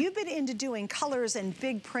you said, you've been into doing colors and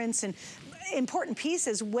big prints and important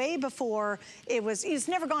pieces way before it's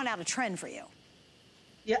never gone out of trend for you.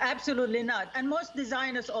 Yeah, absolutely not. And most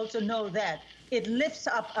designers also know that. It lifts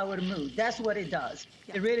up our mood. That's what it does.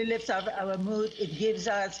 Yeah. It really lifts up our mood. It gives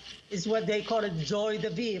us, is what they call it, joy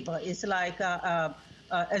de vivre. It's like a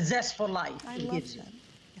zest for life. I love that.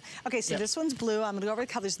 Okay, so this one's blue. I'm gonna go over the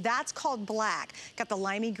colors. That's called black. Got the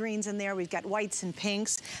limey greens in there. We've got whites and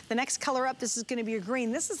pinks. The next color up, this is gonna be your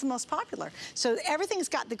green. This is the most popular. So everything's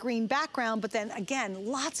got the green background, but then again,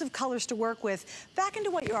 lots of colors to work with back into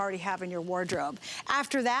what you already have in your wardrobe.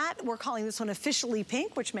 After that, we're calling this one officially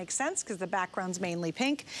pink, which makes sense because the background's mainly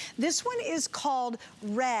pink. This one is called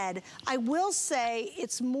red. I will say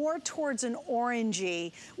it's more towards an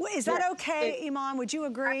orangey. Is that okay, Iman? Would you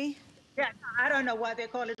agree? Yeah, I don't know why they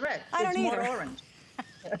call it red. I don't either. It's more orange.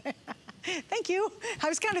 Thank you. I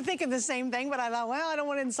was kind of thinking the same thing, but I thought, well, I don't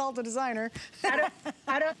want to insult the designer.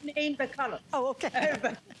 I don't name the color. Oh, okay.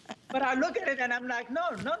 But I look at it and I'm like, no,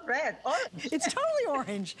 not red, orange. It's totally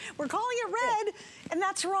orange. We're calling it red, and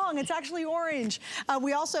that's wrong. It's actually orange.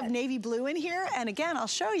 We also have navy blue in here, and again, I'll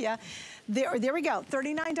show you. There we go,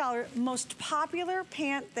 $39. Most popular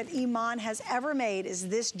pant that Iman has ever made is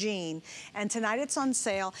this jean, and tonight it's on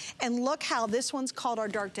sale. And look how this one's called our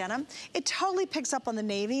dark denim. It totally picks up on the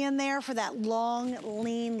navy in there for that long,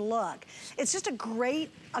 lean look. It's just a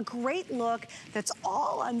great look that's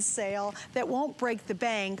all on sale, that won't break the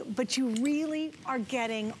bank, but you really are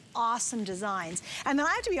getting awesome designs. And then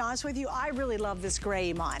I have to be honest with you, I really love this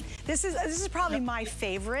gray, Iman. This is probably my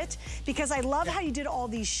favorite because I love how you did all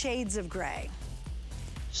these shades of gray.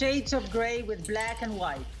 Shades of gray with black and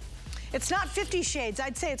white. It's not 50 shades.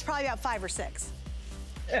 I'd say it's probably about 5 or 6.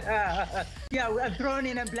 Yeah, I've thrown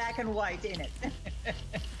in a black and white in it.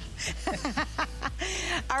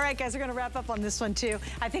 All right, guys, we're going to wrap up on this one, too.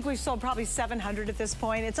 I think we've sold probably 700 at this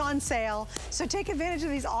point. It's on sale. So take advantage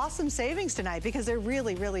of these awesome savings tonight because they're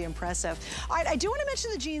really, really impressive. All right, I do want to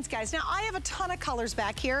mention the jeans, guys. Now, I have a ton of colors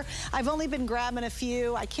back here. I've only been grabbing a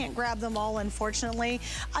few. I can't grab them all, unfortunately.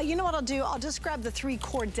 You know what I'll do? I'll just grab the 3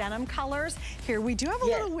 core denim colors. Here, we do have a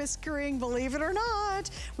little whiskering, believe it or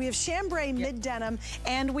not. We have chambray mid denim,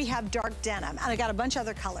 and we have dark denim. And I got a bunch of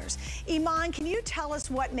other colors. Iman, can you tell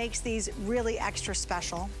us what makes these really extra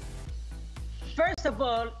special? First of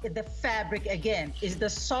all, the fabric, again, is the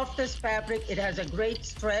softest fabric. It has a great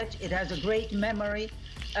stretch. It has a great memory.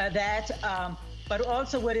 But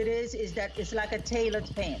also what it is that it's like a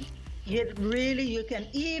tailored pant. It really, you can,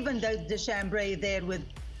 even the chambray there with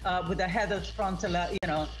the heather frontal, you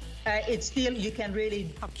know, it's still, you can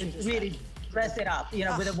really dress it up, you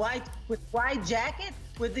know, with white jacket,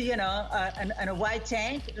 with the, you know, and a white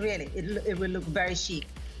tank, really, it will look very chic.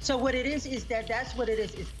 So what it is that that's what it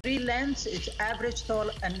is. It's 3 lengths. It's average, tall,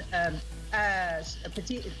 and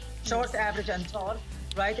petite, short, average, and tall,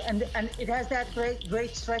 right? And it has that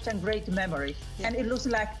great stretch and great memory. Yeah. And it looks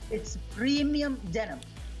like it's premium denim.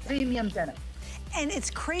 Premium denim. And it's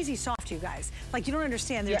crazy soft, you guys. Like, you don't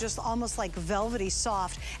understand. They're just almost like velvety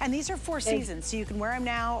soft. And these are 4 seasons, so you can wear them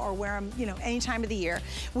now or wear them, you know, any time of the year.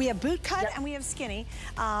 We have boot cut and we have skinny.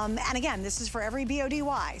 And again, this is for every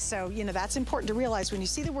BODY. So, you know, that's important to realize. When you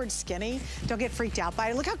see the word skinny, don't get freaked out by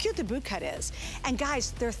it. Look how cute the boot cut is. And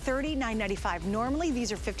guys, they're $39.95. Normally,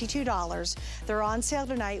 these are $52. They're on sale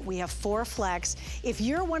tonight. We have 4 flex. If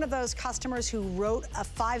you're one of those customers who wrote a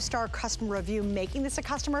 5-star customer review making this a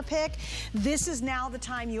customer pick, this is now the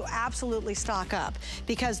time you absolutely stock up,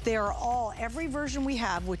 because they're all, every version we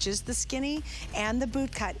have, which is the skinny and the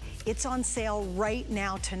boot cut, it's on sale right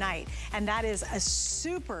now tonight. And that is a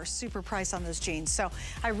super, super price on those jeans. So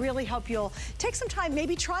I really hope you'll take some time,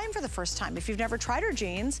 maybe try them for the first time. If you've never tried her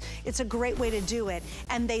jeans, it's a great way to do it.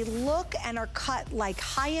 And they look and are cut like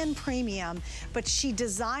high-end premium, but she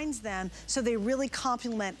designs them so they really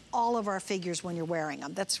complement all of our figures when you're wearing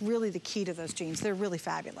them. That's really the key to those jeans. They're really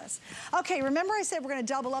fabulous. Okay, remember Remember I said we're gonna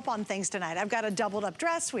double up on things tonight. I've got a doubled up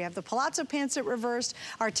dress. We have the palazzo pants that reversed.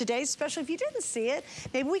 Our today's special, if you didn't see it,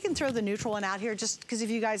 maybe we can throw the neutral one out here just because if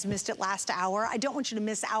you guys missed it last hour, I don't want you to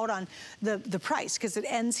miss out on the price because it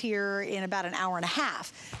ends here in about an hour and a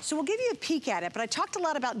half. So we'll give you a peek at it, but I talked a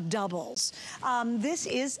lot about doubles. This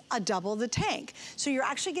is a double the tank. So you're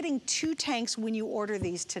actually getting 2 tanks when you order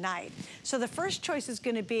these tonight. So the first choice is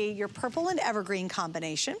gonna be your purple and evergreen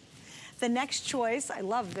combination. The next choice, I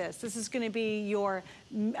love this. This is gonna be your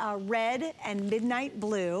red and midnight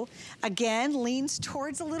blue. Again, leans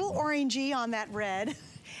towards a little orangey on that red.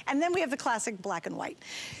 And then we have the classic black and white.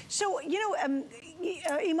 So, you know,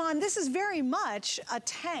 Iman, this is very much a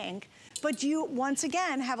tank, but you, once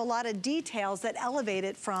again, have a lot of details that elevate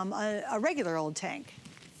it from a regular old tank.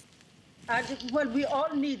 Well, we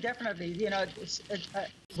all need definitely, you know,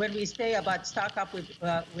 when we say about stock up with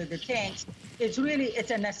the tanks, it's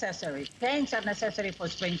a necessary. Tanks are necessary for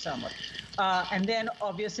spring, summer. And then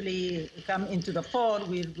obviously come into the fall,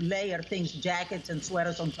 we layer things, jackets and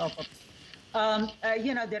sweaters on top of it.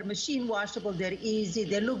 You know, they're machine washable, they're easy,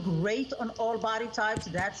 they look great on all body types.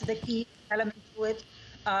 That's the key element to it,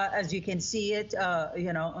 as you can see it,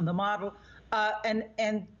 you know, on the model. And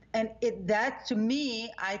that to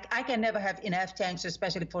me, I can never have enough tanks,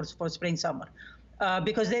 especially for spring, summer,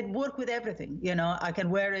 because they work with everything. You know, I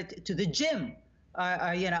can wear it to the gym.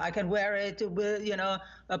 You know, I can wear it with, you know,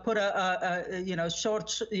 put you know,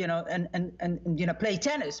 shorts, you know, and you know, play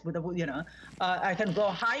tennis with you know, I can go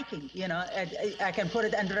hiking, you know, I can put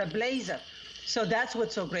it under a blazer. So that's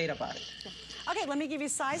what's so great about it. Okay, let me give you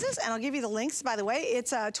sizes, and I'll give you the links, by the way.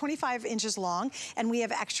 It's 25 inches long, and we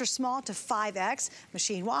have extra small to 5X,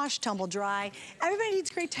 machine wash, tumble dry. Everybody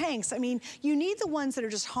needs great tanks. I mean, you need the ones that are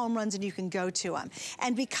just home runs and you can go to them.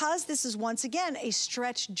 And because this is, once again, a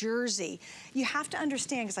stretch jersey, you have to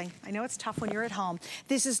understand, because I know it's tough when you're at home,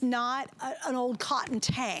 this is not an old cotton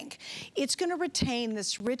tank. It's gonna retain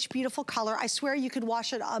this rich, beautiful color. I swear you could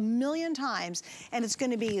wash it 1,000,000 times, and it's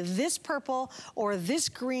gonna be this purple, or this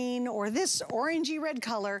green, or this orangey red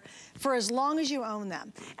color for as long as you own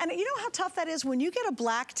them. And you know how tough that is? When you get a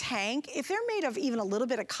black tank, if they're made of even a little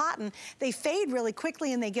bit of cotton, they fade really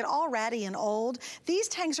quickly and they get all ratty and old. These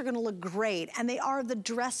tanks are gonna look great, and they are the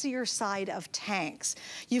dressier side of tanks.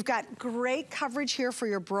 You've got great coverage here for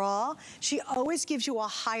your bra. She always gives you a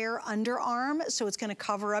higher underarm, so it's gonna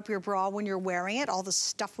cover up your bra when you're wearing it, all the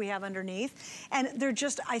stuff we have underneath. And they're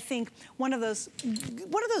just, I think, one of those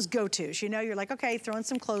go-tos, you know? You're like, okay, throwing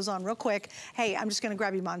some clothes on real quick. Hey, I'm just gonna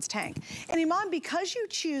grab Iman's tank. And Iman, because you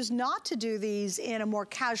choose not to do these in a more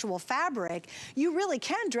casual fabric, you really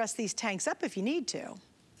can dress these tanks up if you need to.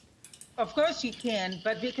 Of course you can,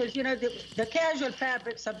 but because, you know, the casual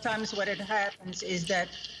fabric, sometimes what it happens is that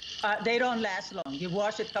they don't last long. You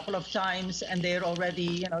wash it a couple of times and they're already,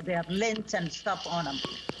 you know, they have lint and stuff on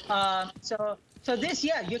them. So this,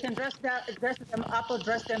 yeah, you can dress them up or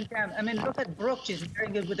dress them down. I mean, look at Brooke, she's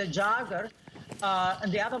wearing it with a jogger.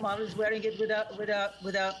 And the other model is wearing it with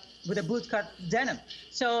a bootcut denim.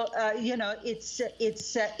 So you know, it's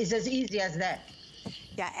as easy as that.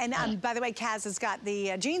 Yeah, and by the way, Kaz has got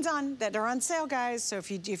the jeans on that are on sale, guys. So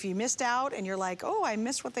if you missed out and you're like, oh, I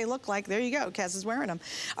missed what they look like, there you go. Kaz is wearing them.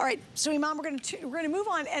 All right, so Iman, we're gonna move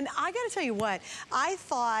on, and I got to tell you what, I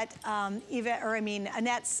thought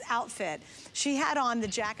Annette's outfit. She had on the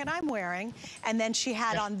jacket I'm wearing, and then she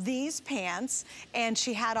had on these pants, and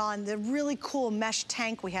she had on the really cool mesh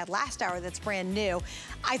tank we had last hour that's brand new.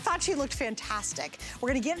 I thought she looked fantastic. We're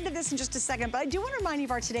gonna get into this in just a second, but I do want to remind you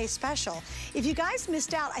of our today's special. If you guys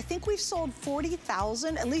missed out, I think we've sold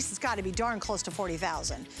 40,000. At least it's got to be darn close to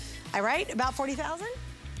 40,000. All right, about 40,000?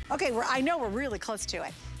 Okay, I know we're really close to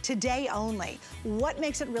it. Today only. What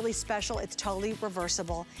makes it really special? It's totally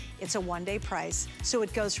reversible. It's a one-day price. So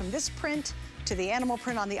it goes from this print to the animal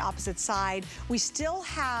print on the opposite side. We still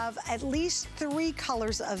have at least 3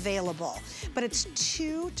 colors available, but it's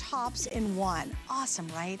 2 tops in 1. Awesome,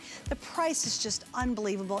 right? The price is just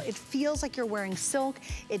unbelievable. It feels like you're wearing silk.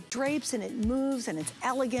 It drapes and it moves and it's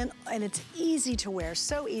elegant and it's easy to wear.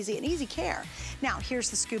 So easy and easy care. Now,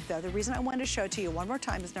 here's the scoop though. The reason I wanted to show it to you one more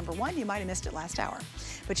time is number 1, you might have missed it last hour.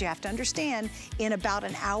 But you have to understand, in about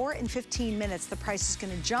an hour and 15 minutes, the price is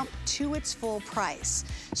gonna jump to its full price.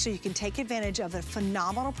 So you can take advantage of a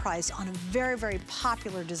phenomenal price on a very, very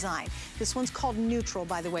popular design. This one's called Neutral,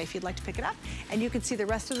 by the way, if you'd like to pick it up. And you can see the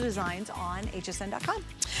rest of the designs on hsn.com.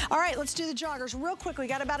 All right, let's do the joggers real quick. We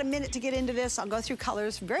got about a minute to get into this. I'll go through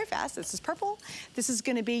colors very fast. This is purple. This is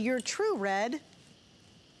gonna be your true red,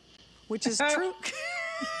 which is true.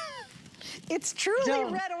 It's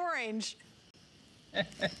truly red-orange.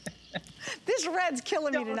 This red's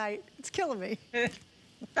killing me tonight. It's killing me.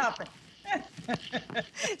 Stop it.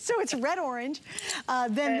 So it's red orange.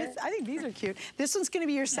 Then this, I think these are cute. This one's gonna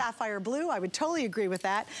be your sapphire blue. I would totally agree with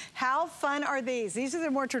that. How fun are these? These are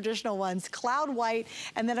the more traditional ones, cloud white,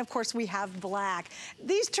 and then of course we have black.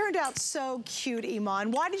 These turned out so cute,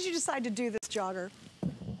 Iman. Why did you decide to do this jogger?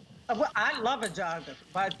 Well, I love a jogger,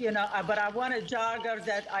 but but I want a jogger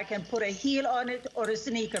that I can put a heel on it or a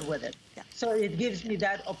sneaker with it. Yeah. So it gives me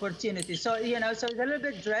that opportunity. So, so it's a little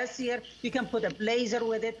bit dressier. You can put a blazer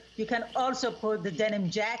with it. You can also put the denim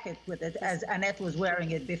jacket with it, as Annette was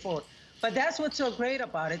wearing it before. But that's what's so great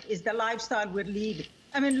about it, is the lifestyle we're leading.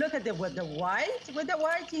 I mean, look at with the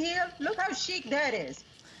white heel. Look how chic that is.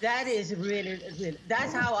 That is really, really,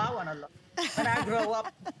 that's how I want to look.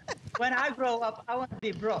 When I grow up, I want to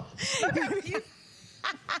be broke.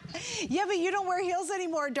 Yeah, but you don't wear heels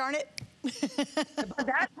anymore, darn it. But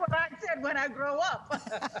that's what I said when I grow up.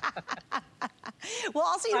 Well,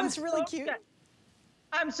 also, you know what's really cute?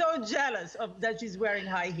 I'm so jealous of that she's wearing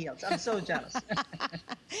high heels. I'm so jealous.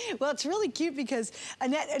 Well, it's really cute because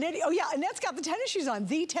Annette, oh yeah, Annette's got the tennis shoes on,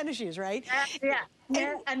 the tennis shoes, right? Yeah.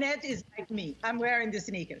 Annette is like me. I'm wearing the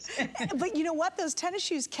sneakers. But you know what? Those tennis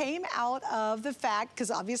shoes came out of the fact, because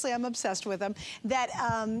obviously I'm obsessed with them, that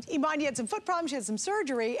Iman had some foot problems, she had some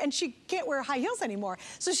surgery, and she can't wear high heels anymore.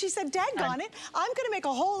 So she said, daggone it, I'm going to make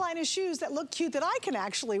a whole line of shoes that look cute that I can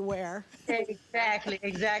actually wear. Exactly.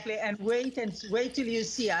 And wait till you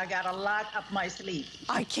see. I got a lot up my sleeve.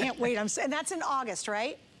 I can't wait. And that's in August,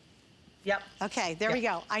 right? Yep. Okay, there we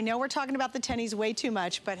go. I know we're talking about the tennies way too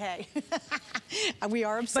much, but hey, we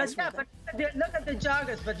are obsessed with it. But look at the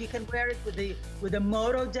joggers, but you can wear it with the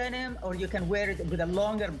moto denim, or you can wear it with a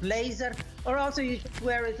longer blazer, or also you can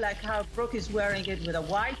wear it like how Brooke is wearing it with a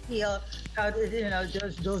white heel.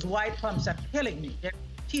 Those white pumps are killing me. They're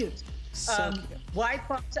cute. So cute. White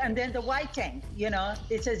pumps and then the white tank,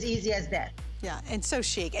 it's as easy as that. Yeah, and so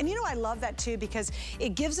chic. And I love that too, because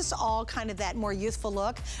it gives us all kind of that more youthful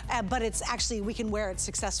look, but it's actually, we can wear it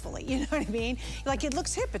successfully, you know what I mean? Like, it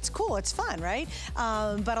looks hip, it's cool, it's fun, right?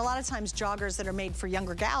 But a lot of times joggers that are made for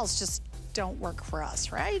younger gals just don't work for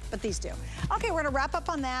us, right? But these do. Okay, we're gonna wrap up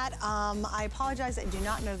on that. I apologize, I do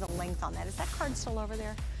not know the length on that. Is that card still over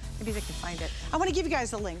there? Maybe they can find it. I want to give you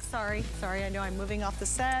guys the link. Sorry, I know I'm moving off the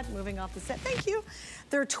set. Thank you.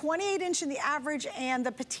 They're 28 inch in the average, and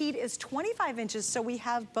the petite is 25 inches, so we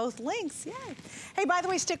have both links. Yay. Hey, by the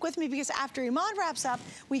way, stick with me, because after Iman wraps up,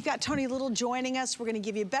 we've got Tony Little joining us. We're going to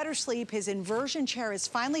give you better sleep. His inversion chair is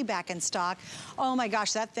finally back in stock. Oh my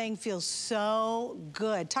gosh, that thing feels so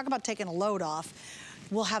good. Talk about taking a load off.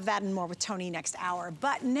 We'll have that and more with Tony next hour.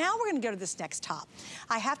 But now we're gonna go to this next top.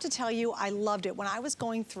 I have to tell you, I loved it. When I was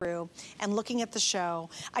going through and looking at the show,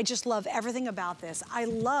 I just love everything about this. I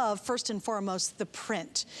love, first and foremost, the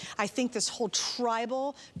print. I think this whole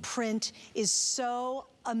tribal print is so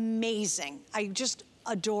amazing. I just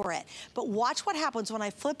adore it. But watch what happens when I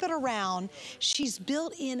flip it around. She's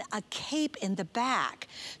built in a cape in the back.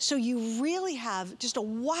 So you really have just a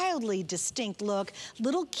wildly distinct look.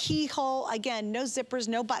 Little keyhole, again, no zippers,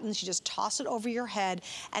 no buttons. You just toss it over your head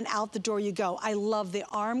and out the door you go. I love the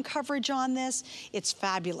arm coverage on this. It's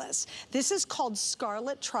fabulous. This is called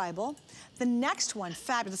Scarlet Tribal. The next one,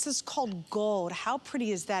 fabulous, this is called Gold. How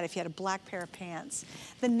pretty is that if you had a black pair of pants?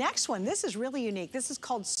 The next one, this is really unique. This is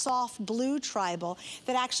called Soft Blue Tribal,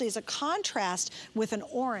 that actually is a contrast with an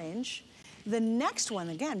orange. The next one,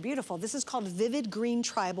 again, beautiful. This is called Vivid Green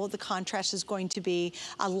Tribal. The contrast is going to be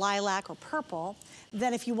a lilac or purple.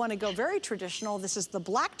 Then if you want to go very traditional, this is the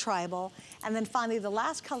Black Tribal. And then finally, the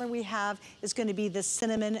last color we have is going to be the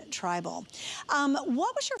Cinnamon Tribal.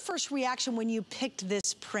 What was your first reaction when you picked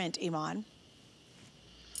this print, Iman?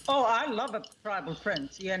 Oh, I love a tribal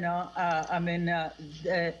print,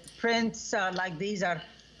 the prints like these are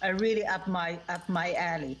really up my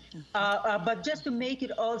alley. But just to make it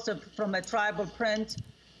also from a tribal print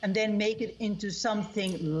and then make it into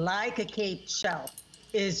something like a cape shell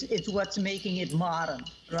it's what's making it modern,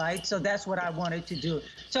 right? So that's what I wanted to do.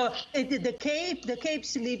 So the cape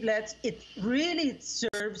sleevelets, it really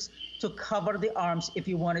serves to cover the arms if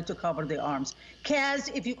you wanted to cover the arms.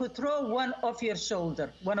 Kaz, if you could throw one off your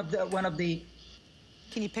shoulder, one of the.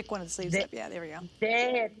 Can you pick one of the sleeves up? Yeah, there we go.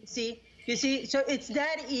 There, you see, so it's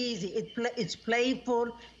that easy. It's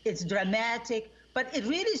playful, it's dramatic, but it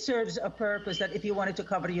really serves a purpose that if you wanted to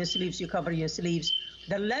cover your sleeves, you cover your sleeves.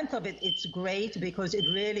 The length of it, it's great because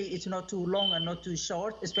it's not too long and not too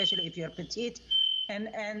short, especially if you're petite. And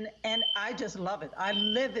I just love it. I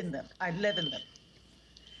live in them.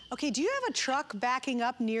 Okay, do you have a truck backing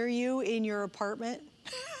up near you in your apartment?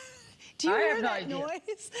 Do you hear that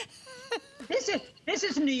noise? This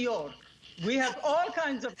is New York. We have all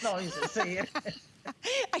kinds of noises here.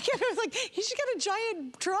 I was like, she's got a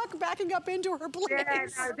giant truck backing up into her place. Yeah,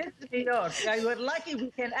 no, this is New York. We're lucky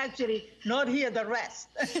we can actually not hear the rest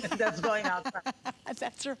that's going outside.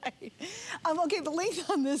 That's right. Okay, the length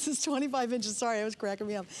on this is 25 inches. Sorry, I was cracking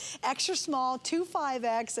me up. Extra small,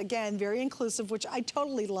 2.5X, again, very inclusive, which I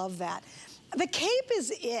totally love that. The cape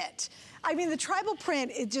is it. I mean, the tribal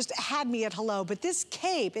print, it just had me at hello, but this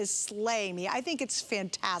cape is slaying me. I think it's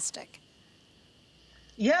fantastic.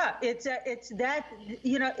 Yeah, it's that,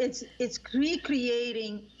 you know, it's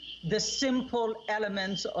recreating the simple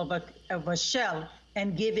elements of a shell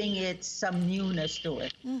and giving it some newness to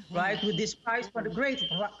it, right? With this price point, a great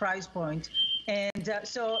price point, and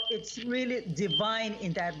so it's really divine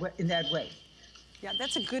in that way. Yeah,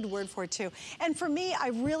 that's a good word for it too. And for me, I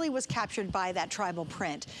really was captured by that tribal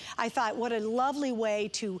print. I thought, what a lovely way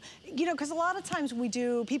to, you know, because a lot of times a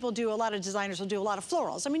lot of designers will do a lot of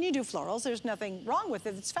florals. I mean, you do florals, there's nothing wrong with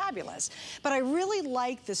it, it's fabulous. But I really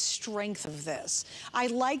like the strength of this. I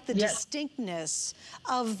like the distinctness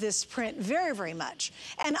of this print very, very much.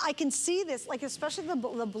 And I can see this, like especially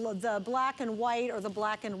the black and white or the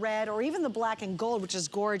black and red or even the black and gold, which is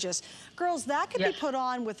gorgeous. Girls, that could be put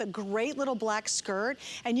on with a great little black skirt,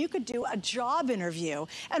 and you could do a job interview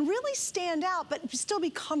and really stand out but still be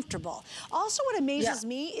comfortable. Also, what amazes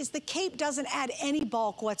me is the cape doesn't add any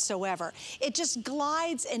bulk whatsoever. It just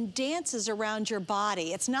glides and dances around your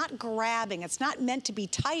body. It's not grabbing. It's not meant to be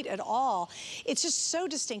tight at all. It's just so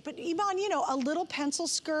distinct. But Iman, you know, a little pencil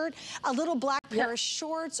skirt, a little black pair of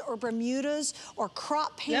shorts or Bermudas or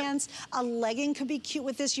crop pants, a legging could be cute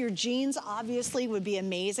with this. Your jeans obviously would be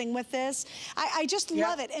amazing with this. I just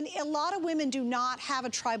love it. And a lot of women do not have a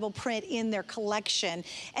tribal print in their collection,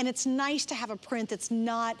 and it's nice to have a print that's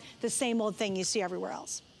not the same old thing you see everywhere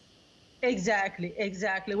else. Exactly,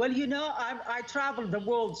 exactly. Well, you know, I travel the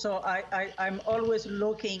world, so I'm always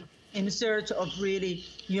looking in search of really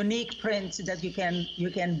unique prints that you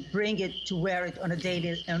can bring it to wear it on a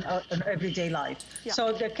daily, on everyday life.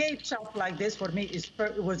 So the cape shop like this for me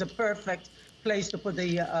was a perfect place to put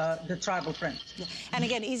the tribal print. And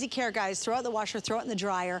again, easy care, guys. Throw it in the washer, throw it in the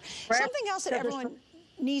dryer. Something else that everyone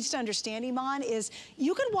needs to understand, Iman, is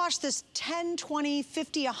you can wash this 10, 20,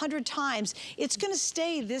 50, 100 times. It's going to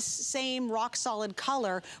stay this same rock solid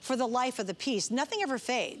color for the life of the piece. Nothing ever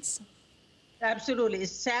fades. Absolutely.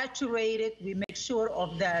 It's saturated. We make sure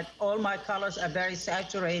of that. All my colors are very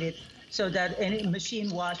saturated so that any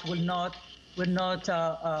machine wash will not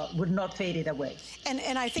fade it away.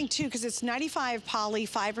 And I think too, because it's 95 poly,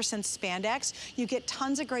 5% spandex, you get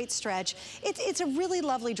tons of great stretch. It's a really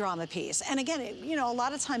lovely drama piece. And again, you know, a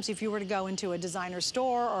lot of times if you were to go into a designer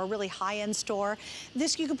store or a really high-end store,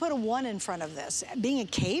 you can put a 1 in front of this. Being a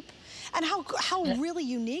cape, and how really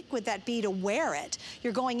unique would that be to wear it?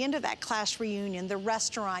 You're going into that class reunion, the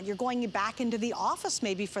restaurant, you're going back into the office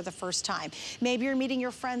maybe for the first time. Maybe you're meeting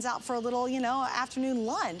your friends out for a little, you know, afternoon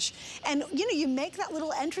lunch. And, you know, you make that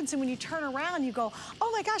little entrance and when you turn around, you go,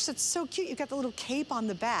 oh my gosh, that's so cute. You've got the little cape on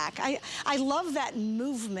the back. I love that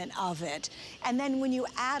movement of it. And then when you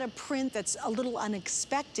add a print that's a little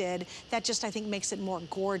unexpected, that just, I think, makes it more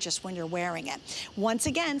gorgeous when you're wearing it. Once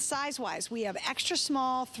again, size-wise, we have extra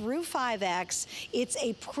small through 5X. It's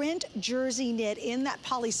a print jersey knit in that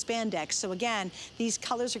poly spandex. So again, these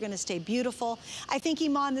colors are going to stay beautiful. I think,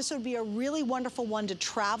 Iman, this would be a really wonderful one to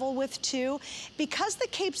travel with too. Because the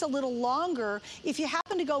cape's a little longer, if you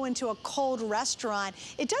happen to go into a cold restaurant,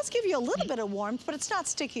 it does give you a little bit of warmth, but it's not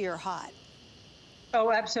sticky or hot.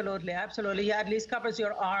 Oh, absolutely, absolutely. Yeah, at least covers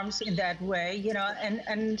your arms in that way, you know,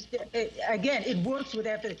 and again, it works with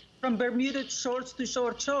everything. From Bermuda shorts to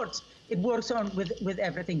short shorts, it works on with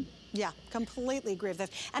everything. Yeah, completely agree with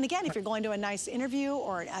that. And again, if you're going to a nice interview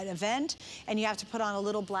or an event and you have to put on a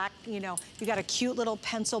little black, you know, you got a cute little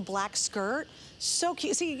pencil black skirt, so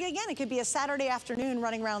cute. See, again, it could be a Saturday afternoon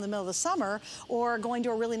running around in the middle of the summer or going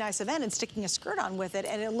to a really nice event and sticking a skirt on with it,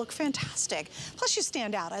 and it'll look fantastic. Plus, you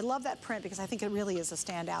stand out. I love that print because I think it really is a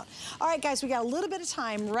standout. All right, guys, we got a little bit of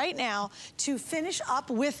time right now to finish up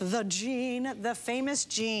with the jean, the famous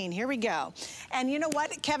jean. Here we go. And you know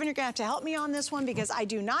what, Kevin, you're going to have to help me on this one because I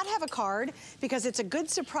do not have a card because it's a good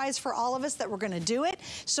surprise for all of us that we're going to do it.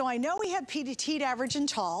 So I know we have petite, average, and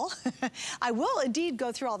tall. I will indeed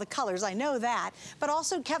go through all the colors. I know that. But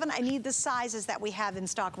also, Kevin, I need the sizes that we have in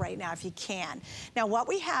stock right now, if you can. Now, what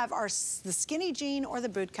we have are the skinny jean or the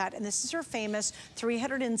boot cut, and this is her famous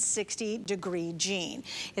 360-degree jean.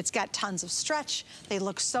 It's got tons of stretch. They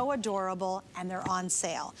look so adorable, and they're on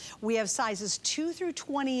sale. We have sizes 2 through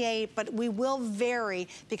 28, but we will vary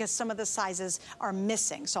because some of the sizes are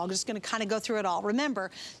missing. So I'm just going to kind of go through it all. Remember,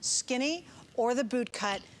 skinny or the boot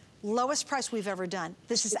cut, Lowest price we've ever done.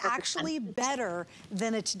 This is actually better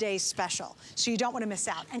than a today's special, so you don't want to miss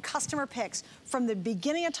out. And customer picks, from the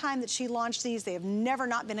beginning of time that she launched these, they have never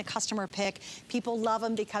not been a customer pick. People love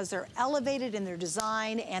them because they're elevated in their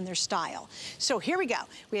design and their style. So here we go.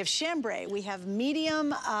 We have chambray, we have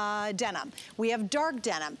medium denim, we have dark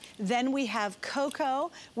denim, then we have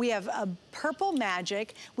cocoa, we have a purple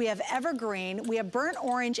magic, we have evergreen, we have burnt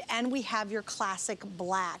orange, and we have your classic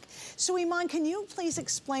black. So Iman, can you please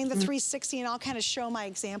explain the 360, and I'll kind of show my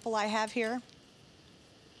example I have here?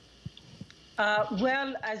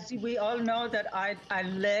 Well, as we all know that I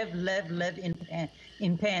live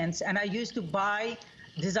in pants, and I used to buy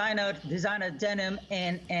designer denim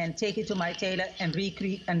and take it to my tailor and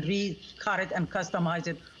recreate and recut it and customize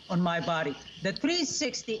it on my body. The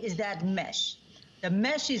 360 is that mesh. The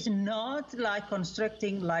mesh is not like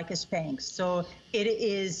constricting like a Spanx. So it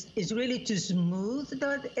is really to smooth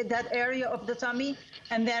that area of the tummy.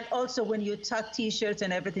 And then also when you tuck t-shirts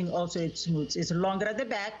and everything, also it smooths. It's longer at the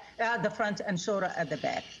back, the front, and shorter at the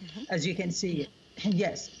back, as you can see.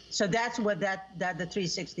 Yes. So that's what the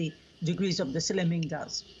 360 degrees of the slimming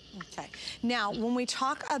does. Okay. Now, when we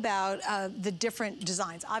talk about the different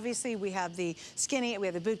designs, obviously we have the skinny, we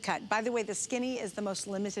have the boot cut. By the way, the skinny is the most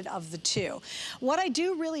limited of the two. What I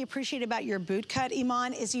do really appreciate about your boot cut,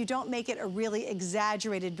 Iman, is you don't make it a really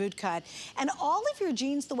exaggerated boot cut. And all of your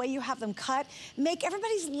jeans, the way you have them cut, make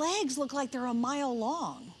everybody's legs look like they're a mile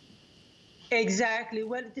long. Exactly.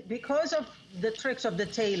 Well, because of the tricks of the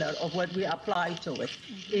tailor, of what we apply to it,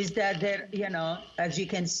 is that there, you know, as you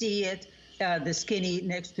can see it, the skinny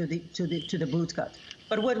next to the boot cut.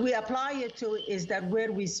 But what we apply it to is that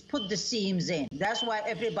where we put the seams in. That's why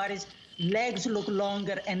everybody's legs look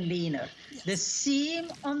longer and leaner. Yes. The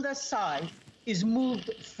seam on the side is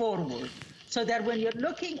moved forward, so that when you're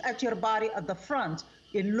looking at your body at the front,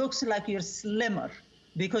 it looks like you're slimmer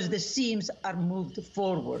because the seams are moved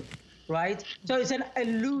forward. Right? So it's an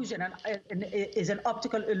illusion, it's an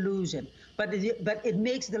optical illusion, but it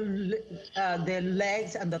makes the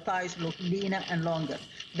legs and the thighs look leaner and longer.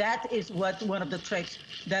 That is one of the tricks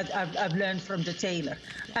that I've learned from the tailor.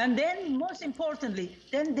 And then most importantly,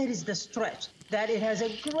 then there is the stretch, that it has a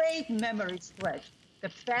great memory stretch. The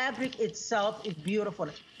fabric itself is beautiful.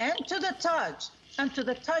 And to the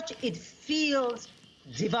touch, it feels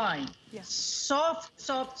divine. Yeah. Soft,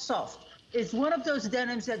 soft, soft. It's one of those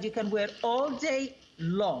denims that you can wear all day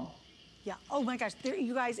long. Yeah, oh my gosh,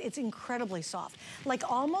 you guys, it's incredibly soft. Like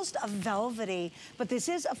almost a velvety, but this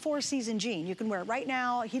is a 4-season jean. You can wear it right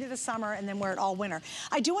now, heat of the summer, and then wear it all winter.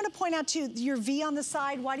 I do want to point out too, your V on the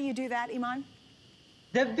side. Why do you do that, Iman?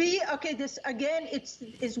 The V, okay, this again,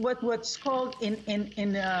 is what's called in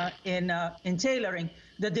tailoring,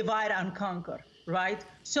 the divide and conquer. Right?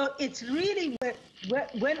 So it's really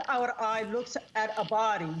when our eye looks at a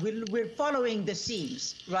body, we're following the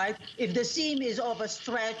seams, right? If the seam is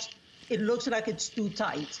overstretched, it looks like it's too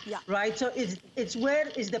tight, yeah. Right? So it's where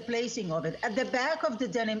is the placing of it. At the back of the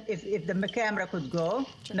denim, if the camera could go,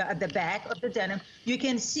 at the back of the denim, you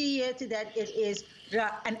can see it that it is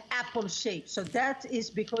an apple shape. So that is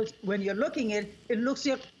because when you're looking at it, it looks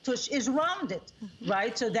your tush is rounded,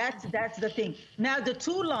 right? So that's the thing. Now the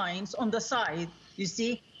two lines on the side, you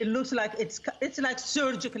see, it looks like it's like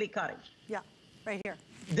surgically cutting. Yeah, right here.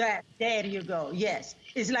 There you go. Yes,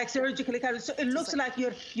 it's like surgically cutting. So it looks like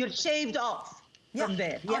you're shaved off from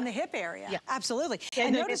there. Yeah. On the hip area. Yeah. Absolutely.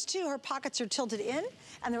 And notice too, her pockets are tilted in,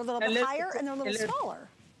 and they're a little bit higher, and they're a little smaller,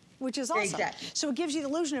 which is awesome. Exactly. So it gives you the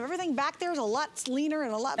illusion of everything back there is a lot leaner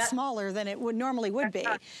and a lot smaller than it normally would be.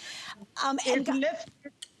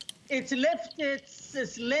 It's lifted,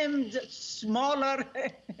 slimmed, smaller,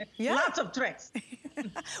 yeah. Lots of tricks.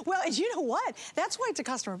 Well, and you know what? That's why it's a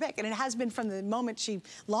customer pick, and it has been from the moment she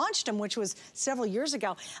launched them, which was several years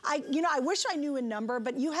ago. I wish I knew a number,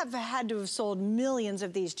 but you have had to have sold millions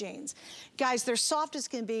of these jeans. Guys, they're soft as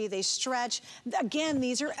can be, they stretch. Again,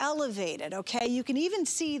 these are elevated, okay? You can even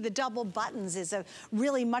see the double buttons is a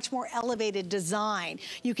really much more elevated design.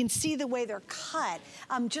 You can see the way they're cut.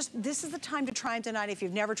 This is the time to try them tonight if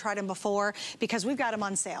you've never tried them before, because we've got them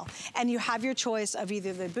on sale. And you have your choice of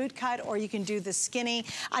either the boot cut or you can do the skinny.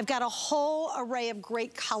 I've got a whole array of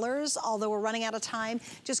great colors, although we're running out of time.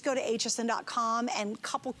 Just go to hsn.com and a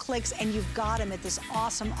couple clicks and you've got them at this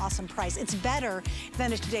awesome, awesome price. It's better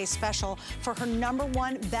than a today's special for her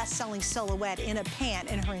 #1 best-selling silhouette in a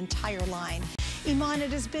pant in her entire line. Iman,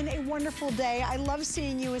 it has been a wonderful day. I love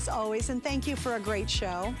seeing you as always, and thank you for a great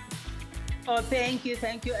show. Oh, thank you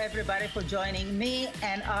everybody for joining me,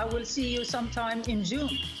 and I will see you sometime in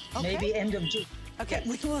June, maybe end of June. Okay,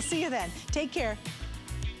 yes. We'll see you then. Take care.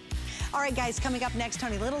 All right, guys, coming up next,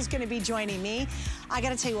 Tony Little's going to be joining me. I got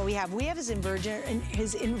to tell you what we have. We have his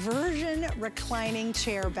inversion reclining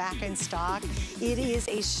chair back in stock. It is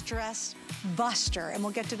a stress buster, and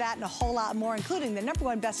we'll get to that and a whole lot more, including the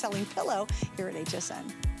 #1 best-selling pillow here at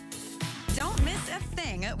HSN. Don't miss a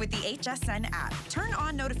thing with the HSN app. Turn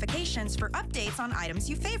on notifications for updates on items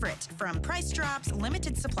you favorite, from price drops,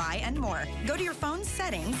 limited supply, and more. Go to your phone's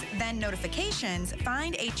settings, then notifications,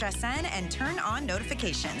 find HSN, and turn on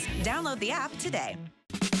notifications. Download the app today.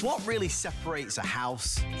 What really separates a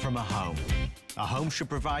house from a home? A home should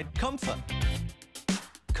provide comfort,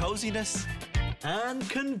 coziness, and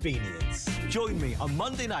convenience. Join me on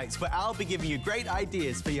Monday nights where I'll be giving you great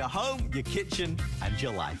ideas for your home, your kitchen, and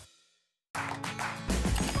your life.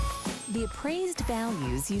 The appraised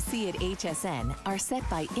values you see at HSN are set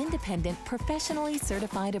by independent, professionally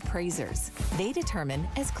certified appraisers. They determine,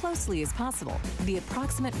 as closely as possible, the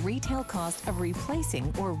approximate retail cost of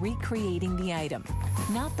replacing or recreating the item,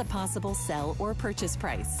 not the possible sell or purchase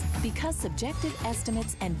price. Because subjective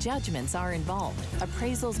estimates and judgments are involved,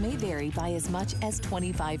 appraisals may vary by as much as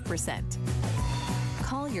 25%.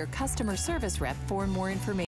 Call your customer service rep for more information.